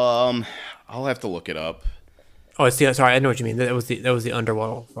 I'll have to look it up. Oh, sorry, I know what you mean. That was the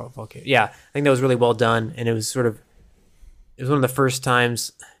underwater volcano. Yeah, I think that was really well done, and it was one of the first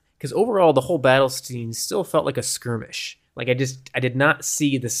times, because overall the whole battle scene still felt like a skirmish. Like I did not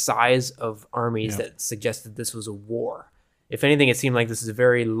see the size of armies that suggested this was a war. If anything, it seemed like this is a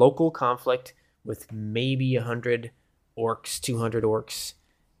very local conflict with maybe 100 orcs, 200 orcs,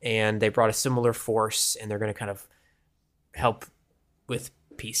 and they brought a similar force, and they're going to kind of help with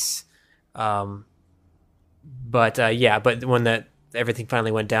peace. But when everything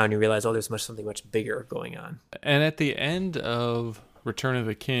finally went down, you realize, oh, there's something much bigger going on. And at the end of Return of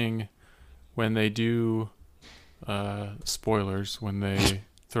the King, when they do spoilers, when they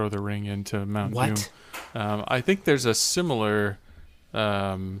throw the ring into Mount What? Doom, I think there's a similar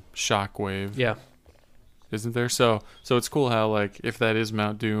shockwave, Yeah. isn't there? So it's cool how, like, if that is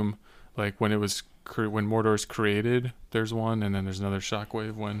Mount Doom, like when when Mordor's created, there's one, and then there's another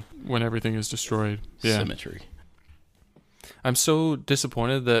shockwave when everything is destroyed. Yeah. Symmetry. I'm so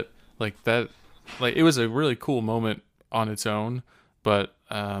disappointed that it was a really cool moment on its own, but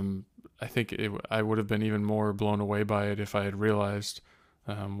I think I would have been even more blown away by it if I had realized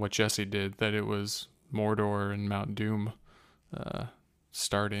what Jesse did, that it was Mordor and Mount Doom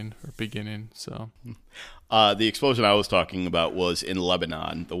starting or beginning. So The explosion I was talking about was in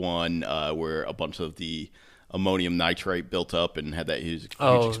Lebanon, the one where a bunch of the ammonium nitrate built up and had that huge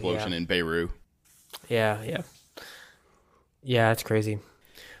explosion in Beirut. Yeah, it's crazy.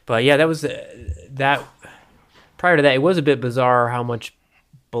 But yeah, that was that. Prior to that, it was a bit bizarre how much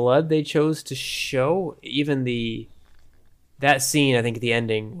blood they chose to show. Even that scene, I think, at the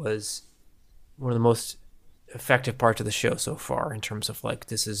ending was one of the most effective parts of the show so far, in terms of like,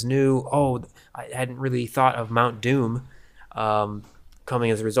 this is new. Oh, I hadn't really thought of Mount Doom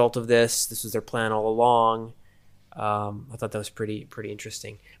coming as a result of this. This was their plan all along. I thought that was pretty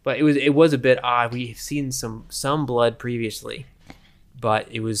interesting, but it was a bit odd. We've seen some blood previously, but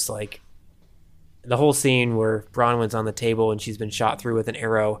it was like the whole scene where Bronwyn's on the table and she's been shot through with an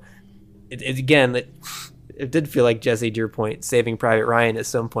arrow. It did feel like, Jesse, to your point, Saving Private Ryan at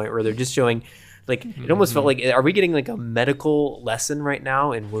some point, where they're just showing, like, it almost felt like, are we getting like a medical lesson right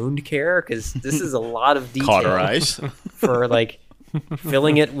now in wound care? Because this is a lot of detail Cauterize. for like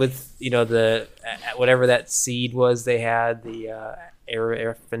filling it with, the whatever that seed was they had, the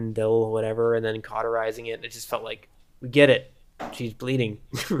Erfindil, whatever, and then cauterizing it. It just felt like, we get it. She's bleeding.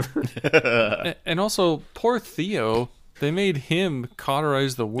 and also poor Theo, they made him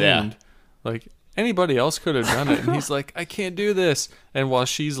cauterize the wound. Like, anybody else could have done it, and he's like, I can't do this. And while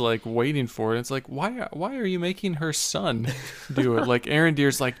she's like waiting for it, it's like, why are you making her son do it? Like,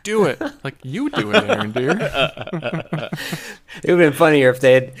 Arendir's like, do it. Like, you do it, Arendir. It would have been funnier if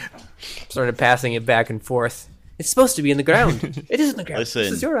they had started passing it back and forth. It's supposed to be in the ground. It is in the ground. Listen.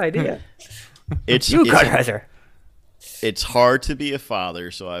 This is your idea. It's Cauterizer. It's hard to be a father,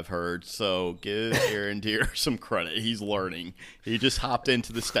 so I've heard. So give Arendir some credit. He's learning. He just hopped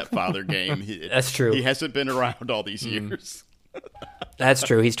into the stepfather game. That's true. He hasn't been around all these years. That's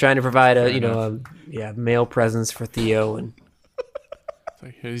true. He's trying to provide a male presence for Theo, and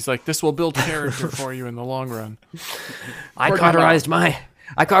He's like, this will build character for you in the long run. I cauterized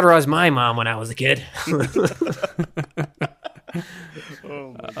my mom when I was a kid.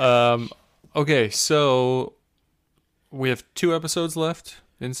 Okay, so we have 2 episodes left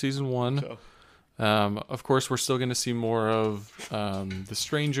in season 1. Of course, we're still going to see more of the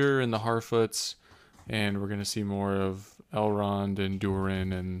Stranger and the Harfoots, and we're going to see more of Elrond and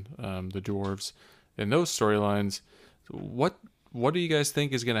Durin and the dwarves and those storylines. What do you guys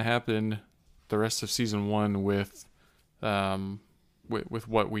think is going to happen the rest of season 1 with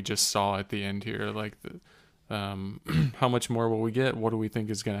what we just saw at the end here? Like, how much more will we get? What do we think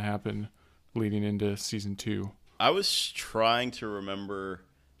is going to happen leading into season 2? I was trying to remember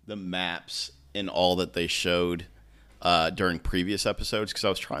the maps and all that they showed during previous episodes, because I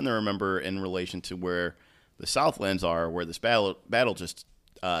was trying to remember in relation to where the Southlands are, where this battle just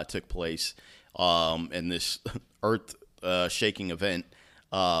took place, and this earth shaking event,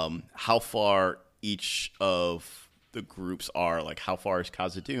 how far each of the groups are. Like, how far is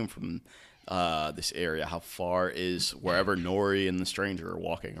Khazad-dûm from this area? How far is wherever Nori and the Stranger are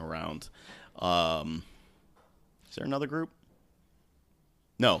walking around? Is there another group?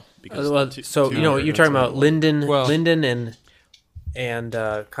 No, because you're talking about Linden and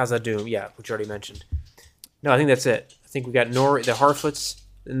Khazad-dûm, yeah, which you already mentioned. No, I think that's it. I think we got Nori, the Harfoots,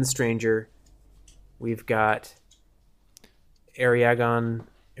 and the Stranger. We've got Ariagon,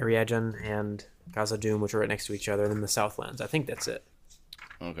 and Khazad-dûm, which are right next to each other, and then the Southlands. I think that's it.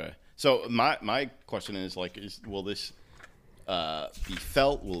 Okay. So my question is, like, will this be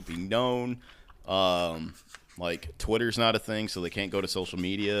felt? Will it be known? Like, Twitter's not a thing, so they can't go to social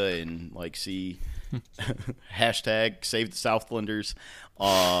media and, like, see hashtag save the Southlanders.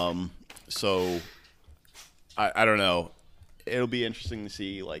 So I don't know. It'll be interesting to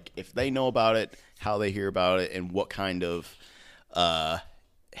see, like, if they know about it, how they hear about it, and what kind of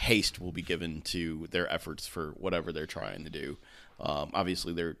haste will be given to their efforts for whatever they're trying to do.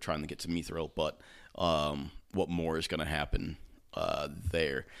 Obviously, they're trying to get to Mithril, but what more is going to happen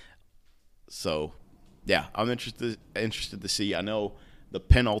there? So, yeah, I'm interested to see. I know the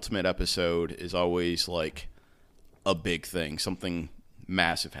penultimate episode is always like a big thing. Something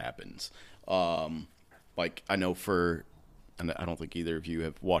massive happens. Like, I know and I don't think either of you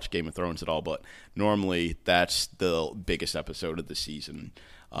have watched Game of Thrones at all, but normally that's the biggest episode of the season.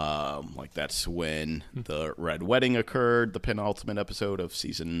 Like, that's when the Red Wedding occurred, the penultimate episode of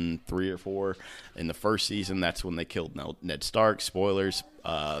season 3 or 4. In the first season, that's when they killed Ned Stark. Spoilers.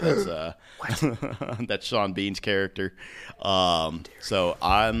 That's that's Sean Bean's character. So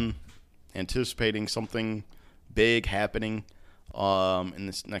I'm anticipating something big happening in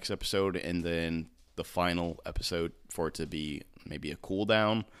this next episode, and then the final episode for it to be maybe a cool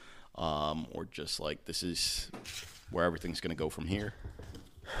down, or just like, this is where everything's going to go from here.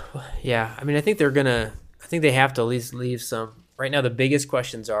 Yeah, I mean, I think they have to at least leave some. Right now, the biggest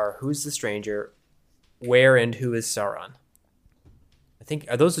questions are, who's the Stranger, where and who is Sauron? I think,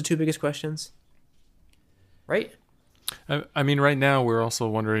 are those the 2 biggest questions? Right? I mean, right now we're also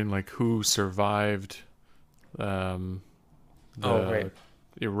wondering, like, who survived the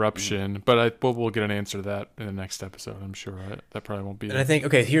eruption, but we'll get an answer to that in the next episode, I'm sure. That probably won't be. And I think,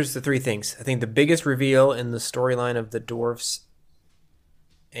 okay, here's the 3 things. I think the biggest reveal in the storyline of the dwarfs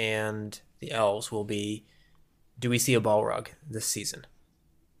and the elves will be, do we see a Balrog this season?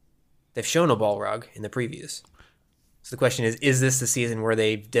 They've shown a Balrog in the previews. So the question is this the season where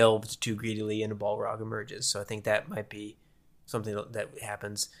they've delved too greedily and a Balrog emerges? So I think that might be something that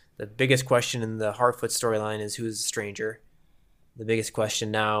happens. The biggest question in the Harfoot storyline is, who is the Stranger? The biggest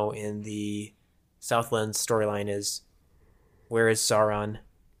question now in the Southlands storyline is, where is Sauron?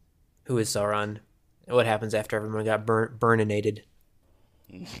 Who is Sauron? And what happens after everyone got burninated?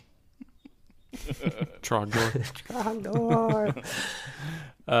 Trogdor.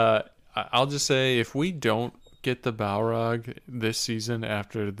 I'll just say, if we don't get the Balrog this season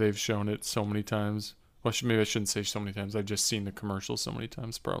after they've shown it so many times, well, maybe I shouldn't say so many times. I've just seen the commercials so many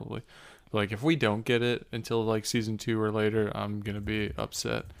times, probably. But, like, if we don't get it until like season 2 or later, I'm gonna be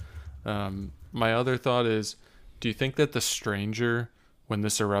upset. My other thought is, do you think that the Stranger, when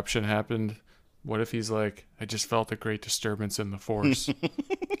this eruption happened, what if he's like, I just felt a great disturbance in the Force?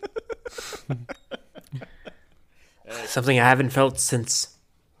 Something I haven't felt since.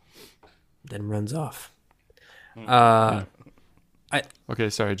 Then runs off. Okay,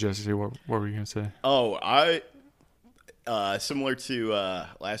 sorry, Jesse. What were you gonna say? Oh, I similar to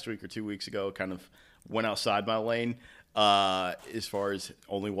last week or 2 weeks ago, kind of went outside my lane as far as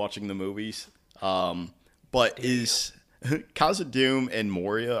only watching the movies. But is Khazad-dûm and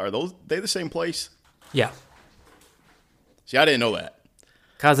Moria, are they the same place? Yeah. See, I didn't know that.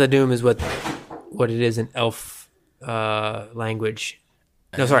 Khazad-dûm is what it is in elf language.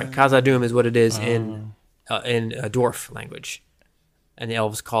 No, sorry, Khazad-dûm is what it is in dwarf language, and the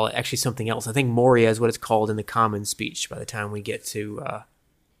elves call it actually something else. I think Moria is what it's called in the common speech. By the time we get to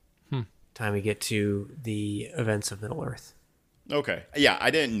the events of Middle Earth. Okay. Yeah,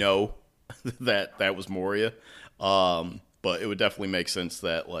 I didn't know that was Moria, but it would definitely make sense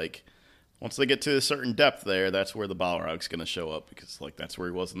that like once they get to a certain depth there, that's where the Balrog's going to show up because like that's where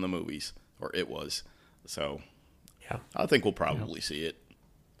he was in the movies, or it was. So yeah, I think we'll probably see it.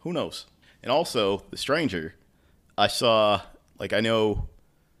 Who knows? And also, The Stranger, I saw, like, I know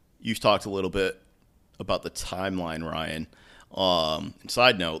you've talked a little bit about the timeline, Ryan. And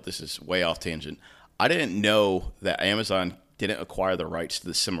side note, this is way off tangent. I didn't know that Amazon didn't acquire the rights to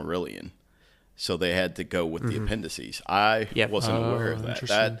the Silmarillion, so they had to go with the appendices. I wasn't aware of that.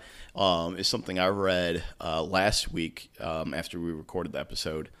 That is something I read last week after we recorded the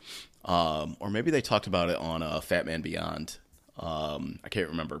episode. Or maybe they talked about it on Fat Man Beyond. I can't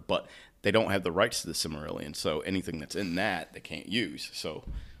remember, but they don't have the rights to the Silmarillion, so anything that's in that they can't use. So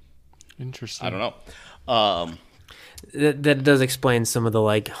interesting. I don't know. That does explain some of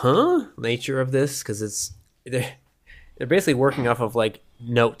the nature of this, because they're basically working off of like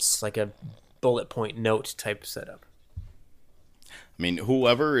notes, like a bullet point note type setup. I mean,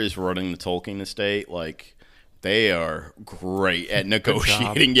 whoever is running the Tolkien estate, like, they are great at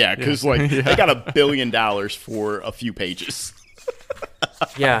negotiating. Yeah, because they got $1 billion for a few pages.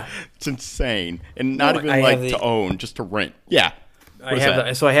 Yeah, it's insane, and not even to own, just to rent. Yeah, I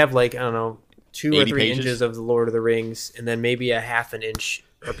have like, I don't know, 2 or 3 pages? inches of the Lord of the Rings, and then maybe a half an inch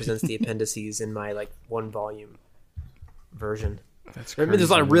represents the appendices in my like 1 volume version. That's I mean,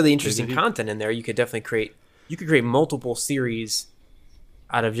 there's a lot of really interesting content in there. You could definitely create multiple series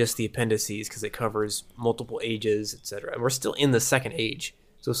out of just the appendices, because it covers multiple ages, etc. And we're still in the second age,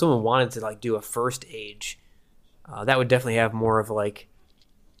 so if someone wanted to like do a first age, that would definitely have more of like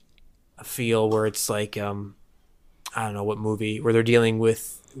a feel where it's like I don't know what movie, where they're dealing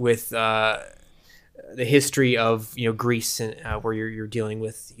with the history of Greece, and where you're dealing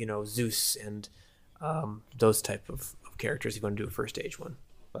with Zeus and those type of characters. If you want to do a first age one,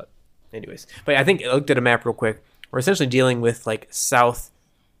 but I think I looked at a map real quick. We're essentially dealing with like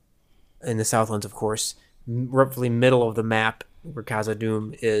in the Southlands, of course, roughly middle of the map where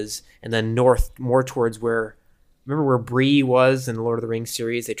Khazad-dûm is, and then north more towards where Bree was in the Lord of the Rings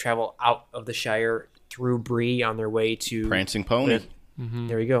series. They travel out of the Shire through Bree on their way to Prancing Pony.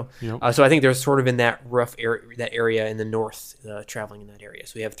 There you go. Yep. So I think they're sort of in that rough area, that area in the north, traveling in that area.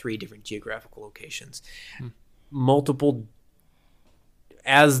 So we have 3 different geographical locations. Multiple,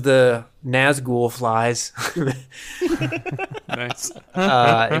 as the Nazgul flies. Nice.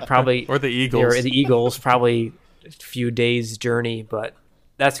 It probably, or the Eagles. The Eagles, probably a few days' journey, but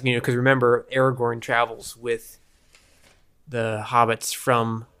that's because remember, Aragorn travels with the hobbits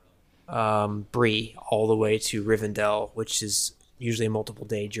from Bree all the way to Rivendell, which is usually a multiple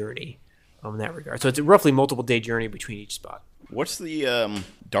day journey in that regard. So it's a roughly multiple day journey between each spot. What's the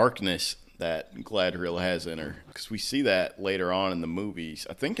darkness that Galadriel has in her? Because we see that later on in the movies.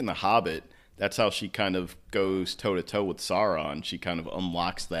 I think in The Hobbit, that's how she kind of goes toe-to-toe with Sauron. She kind of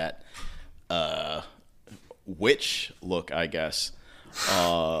unlocks that witch look, I guess.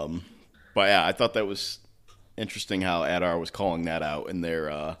 But yeah, I thought that was interesting how Adar was calling that out in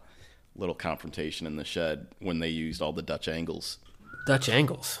their little confrontation in the shed when they used all the Dutch angles. Dutch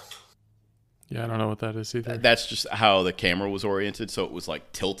angles? Yeah, I don't know what that is either. That's just how the camera was oriented, so it was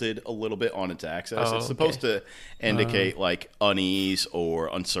like tilted a little bit on its axis. It's supposed to indicate like unease or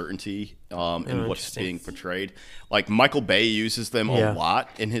uncertainty in what's being portrayed. Like Michael Bay uses them a lot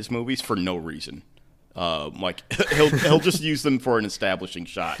in his movies for no reason. Like he'll just use them for an establishing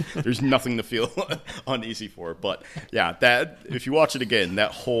shot. There's nothing to feel uneasy for. But yeah, that if you watch it again,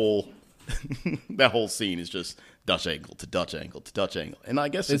 that whole scene is just Dutch angle to Dutch angle to Dutch angle, and I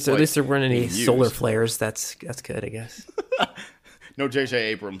guess it's at least there weren't any solar flares. That's good, I guess. No J.J.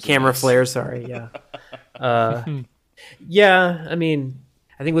 Abrams camera flares. Sorry, yeah, yeah. I mean,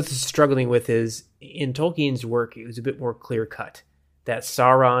 I think what's struggling with is in Tolkien's work, it was a bit more clear cut that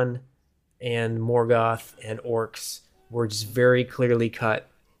Sauron and Morgoth and orcs were just very clearly cut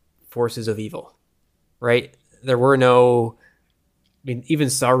forces of evil, right? There were no. I mean, even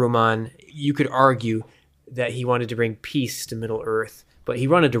Saruman, you could argue that he wanted to bring peace to Middle Earth, but he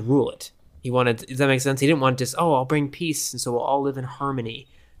wanted to rule it. Does that make sense? He didn't want just, I'll bring peace, and so we'll all live in harmony.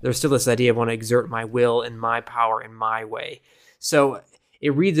 There's still this idea of want to exert my will and my power in my way. So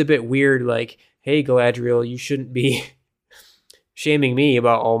it reads a bit weird, like, hey, Galadriel, you shouldn't be shaming me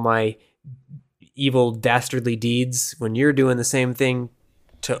about all my evil, dastardly deeds when you're doing the same thing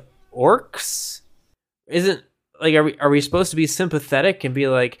to orcs? Isn't like are we supposed to be sympathetic and be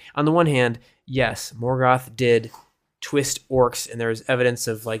like, on the one hand, yes, Morgoth did twist orcs, and there's evidence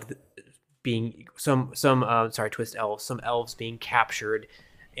of like being twist elves, some elves being captured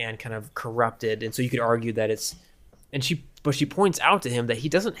and kind of corrupted, and so you could argue that it's, but she points out to him that he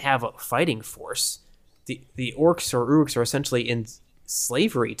doesn't have a fighting force. The orcs or Uruks are essentially in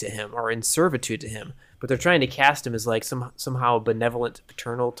slavery to him or in servitude to him, but they're trying to cast him as like somehow benevolent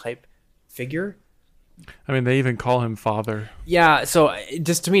paternal type figure. I mean, they even call him father. Yeah, so it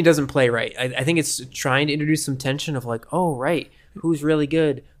just to me doesn't play right. I think it's trying to introduce some tension of like, oh right, who's really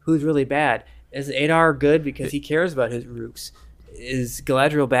good, who's really bad? Is Adar good because he cares about his Uruks? Is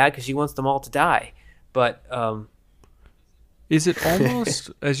Galadriel bad because she wants them all to die? But is it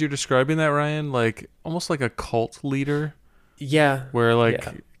almost, as you're describing that, Ryan, like almost like a cult leader? Yeah. Where like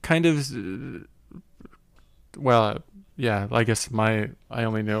kind of, well, yeah, I guess I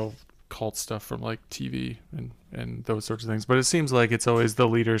only know cult stuff from like TV and those sorts of things, but it seems like it's always the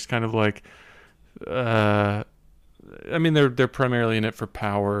leaders kind of like, I mean, they're primarily in it for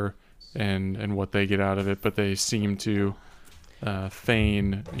power and what they get out of it, but they seem to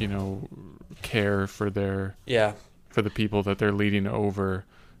feign, care for for the people that they're leading over.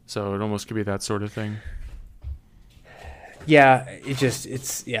 So it almost could be that sort of thing. Yeah,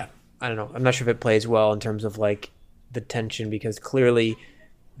 I don't know. I'm not sure if it plays well in terms of like the tension, because clearly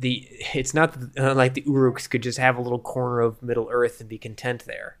it's not like the Uruks could just have a little corner of Middle Earth and be content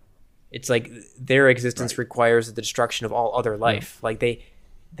there. It's like their existence requires the destruction of all other life. Like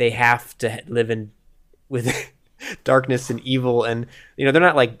they have to live with darkness and evil, and they're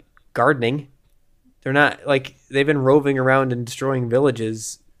not like gardening. They're not like they've been roving around and destroying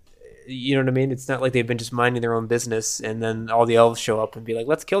villages. You know what I mean? It's not like they've been just minding their own business and then all the elves show up and be like,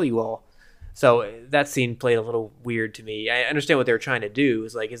 let's kill you all. So that scene played a little weird to me. I understand what they were trying to do.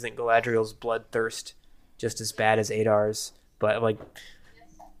 Is like, isn't Galadriel's bloodthirst just as bad as Adar's? But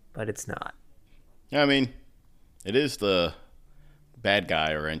it's not. I mean, it is the bad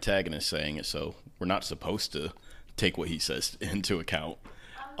guy or antagonist saying it, so we're not supposed to take what he says into account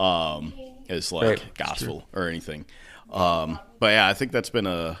as like gospel or anything. But yeah, I think that's been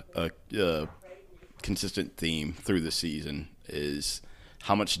a consistent theme through the season is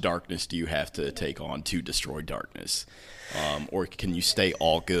how much darkness do you have to take on to destroy darkness? Or can you stay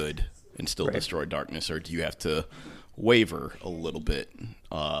all good and still destroy darkness? Or do you have to waver a little bit?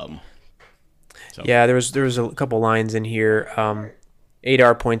 Yeah, there was a couple lines in here.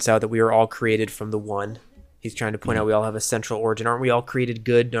 Adar points out that we are all created from the one. He's trying to point out we all have a central origin. Aren't we all created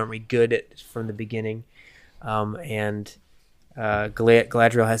good? Aren't we good from the beginning? And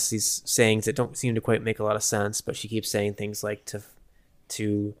Galadriel has these sayings that don't seem to quite make a lot of sense, but she keeps saying things like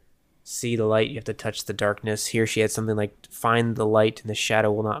to see the light, you have to touch the darkness. Here she had something like, find the light and the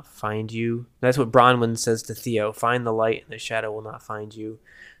shadow will not find you. That's what Bronwyn says to Theo, find the light and the shadow will not find you.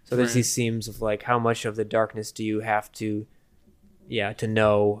 So there's these themes of like, how much of the darkness do you have to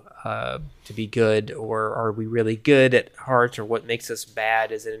know to be good, or are we really good at heart, or what makes us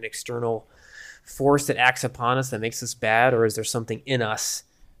bad? Is it an external force that acts upon us that makes us bad, or is there something in us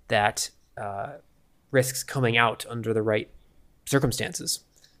that risks coming out under the right circumstances?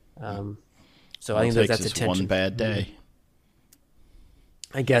 So I think that's a tension. One bad day.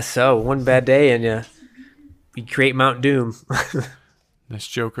 I guess so. One bad day, and we create Mount Doom. Nice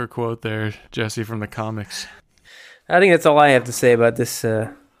Joker quote there, Jesse, from the comics. I think that's all I have to say about this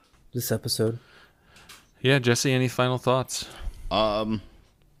episode. Yeah, Jesse, any final thoughts?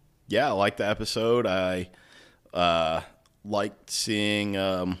 Yeah, I liked the episode. I liked seeing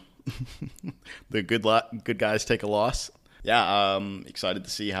the good guys take a loss. Yeah, excited to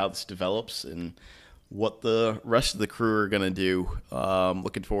see how this develops and what the rest of the crew are going to do.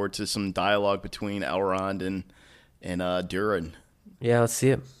 Looking forward to some dialogue between Elrond and Durin. Yeah, let's see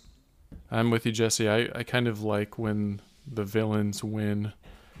it. I'm with you, Jesse. I kind of like when the villains win.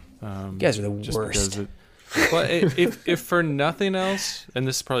 You guys are the worst. But if for nothing else, and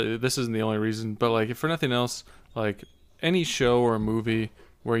this isn't the only reason, but like if for nothing else, like any show or movie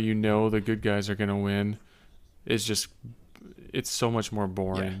where the good guys are gonna win, it's so much more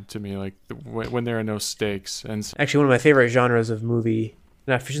boring to me. Like when there are no stakes. And actually, one of my favorite genres of movie,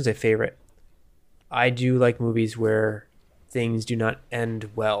 I shouldn't say favorite. I do like movies where things do not end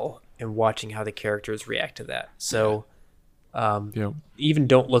well, and watching how the characters react to that. So, even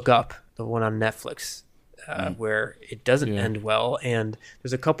Don't Look Up, the one on Netflix. Where it doesn't end well, and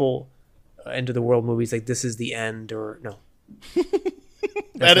there's a couple end of the world movies like This Is the End, or no,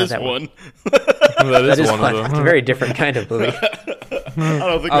 that is one. That is one of them. It's a very different kind of movie.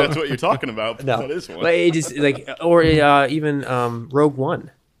 don't think that's what you're talking about, but No, that is one. but it just like, or even Rogue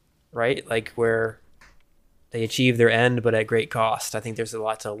One, right? Like where they achieve their end, but at great cost. I think there's a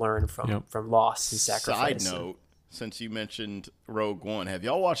lot to learn from loss and sacrifice. Side note, since you mentioned Rogue One, have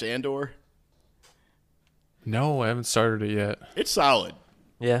y'all watched Andor? No, I haven't started it yet. It's solid.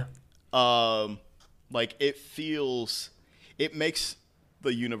 Yeah. Like it makes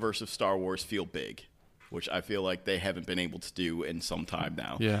the universe of Star Wars feel big, which I feel like they haven't been able to do in some time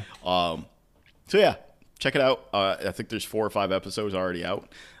now. Yeah. So yeah, check it out. I think there's 4 or 5 episodes already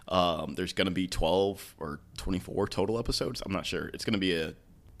out. There's going to be 12 or 24 total episodes. I'm not sure. It's going to be a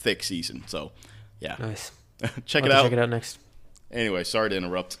thick season. So yeah. Nice. Check I'll it out. Check it out next. Anyway, sorry to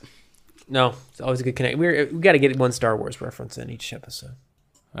interrupt. No, it's always a good connect. We got to get one Star Wars reference in each episode.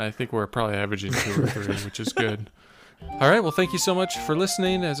 I think we're probably averaging 2 or 3, which is good. All right. Well, thank you so much for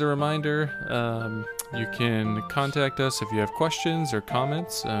listening. As a reminder, you can contact us if you have questions or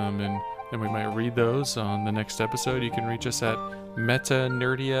comments, and we might read those on the next episode. You can reach us at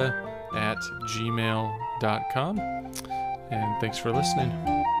metanerdia@gmail.com. And thanks for listening.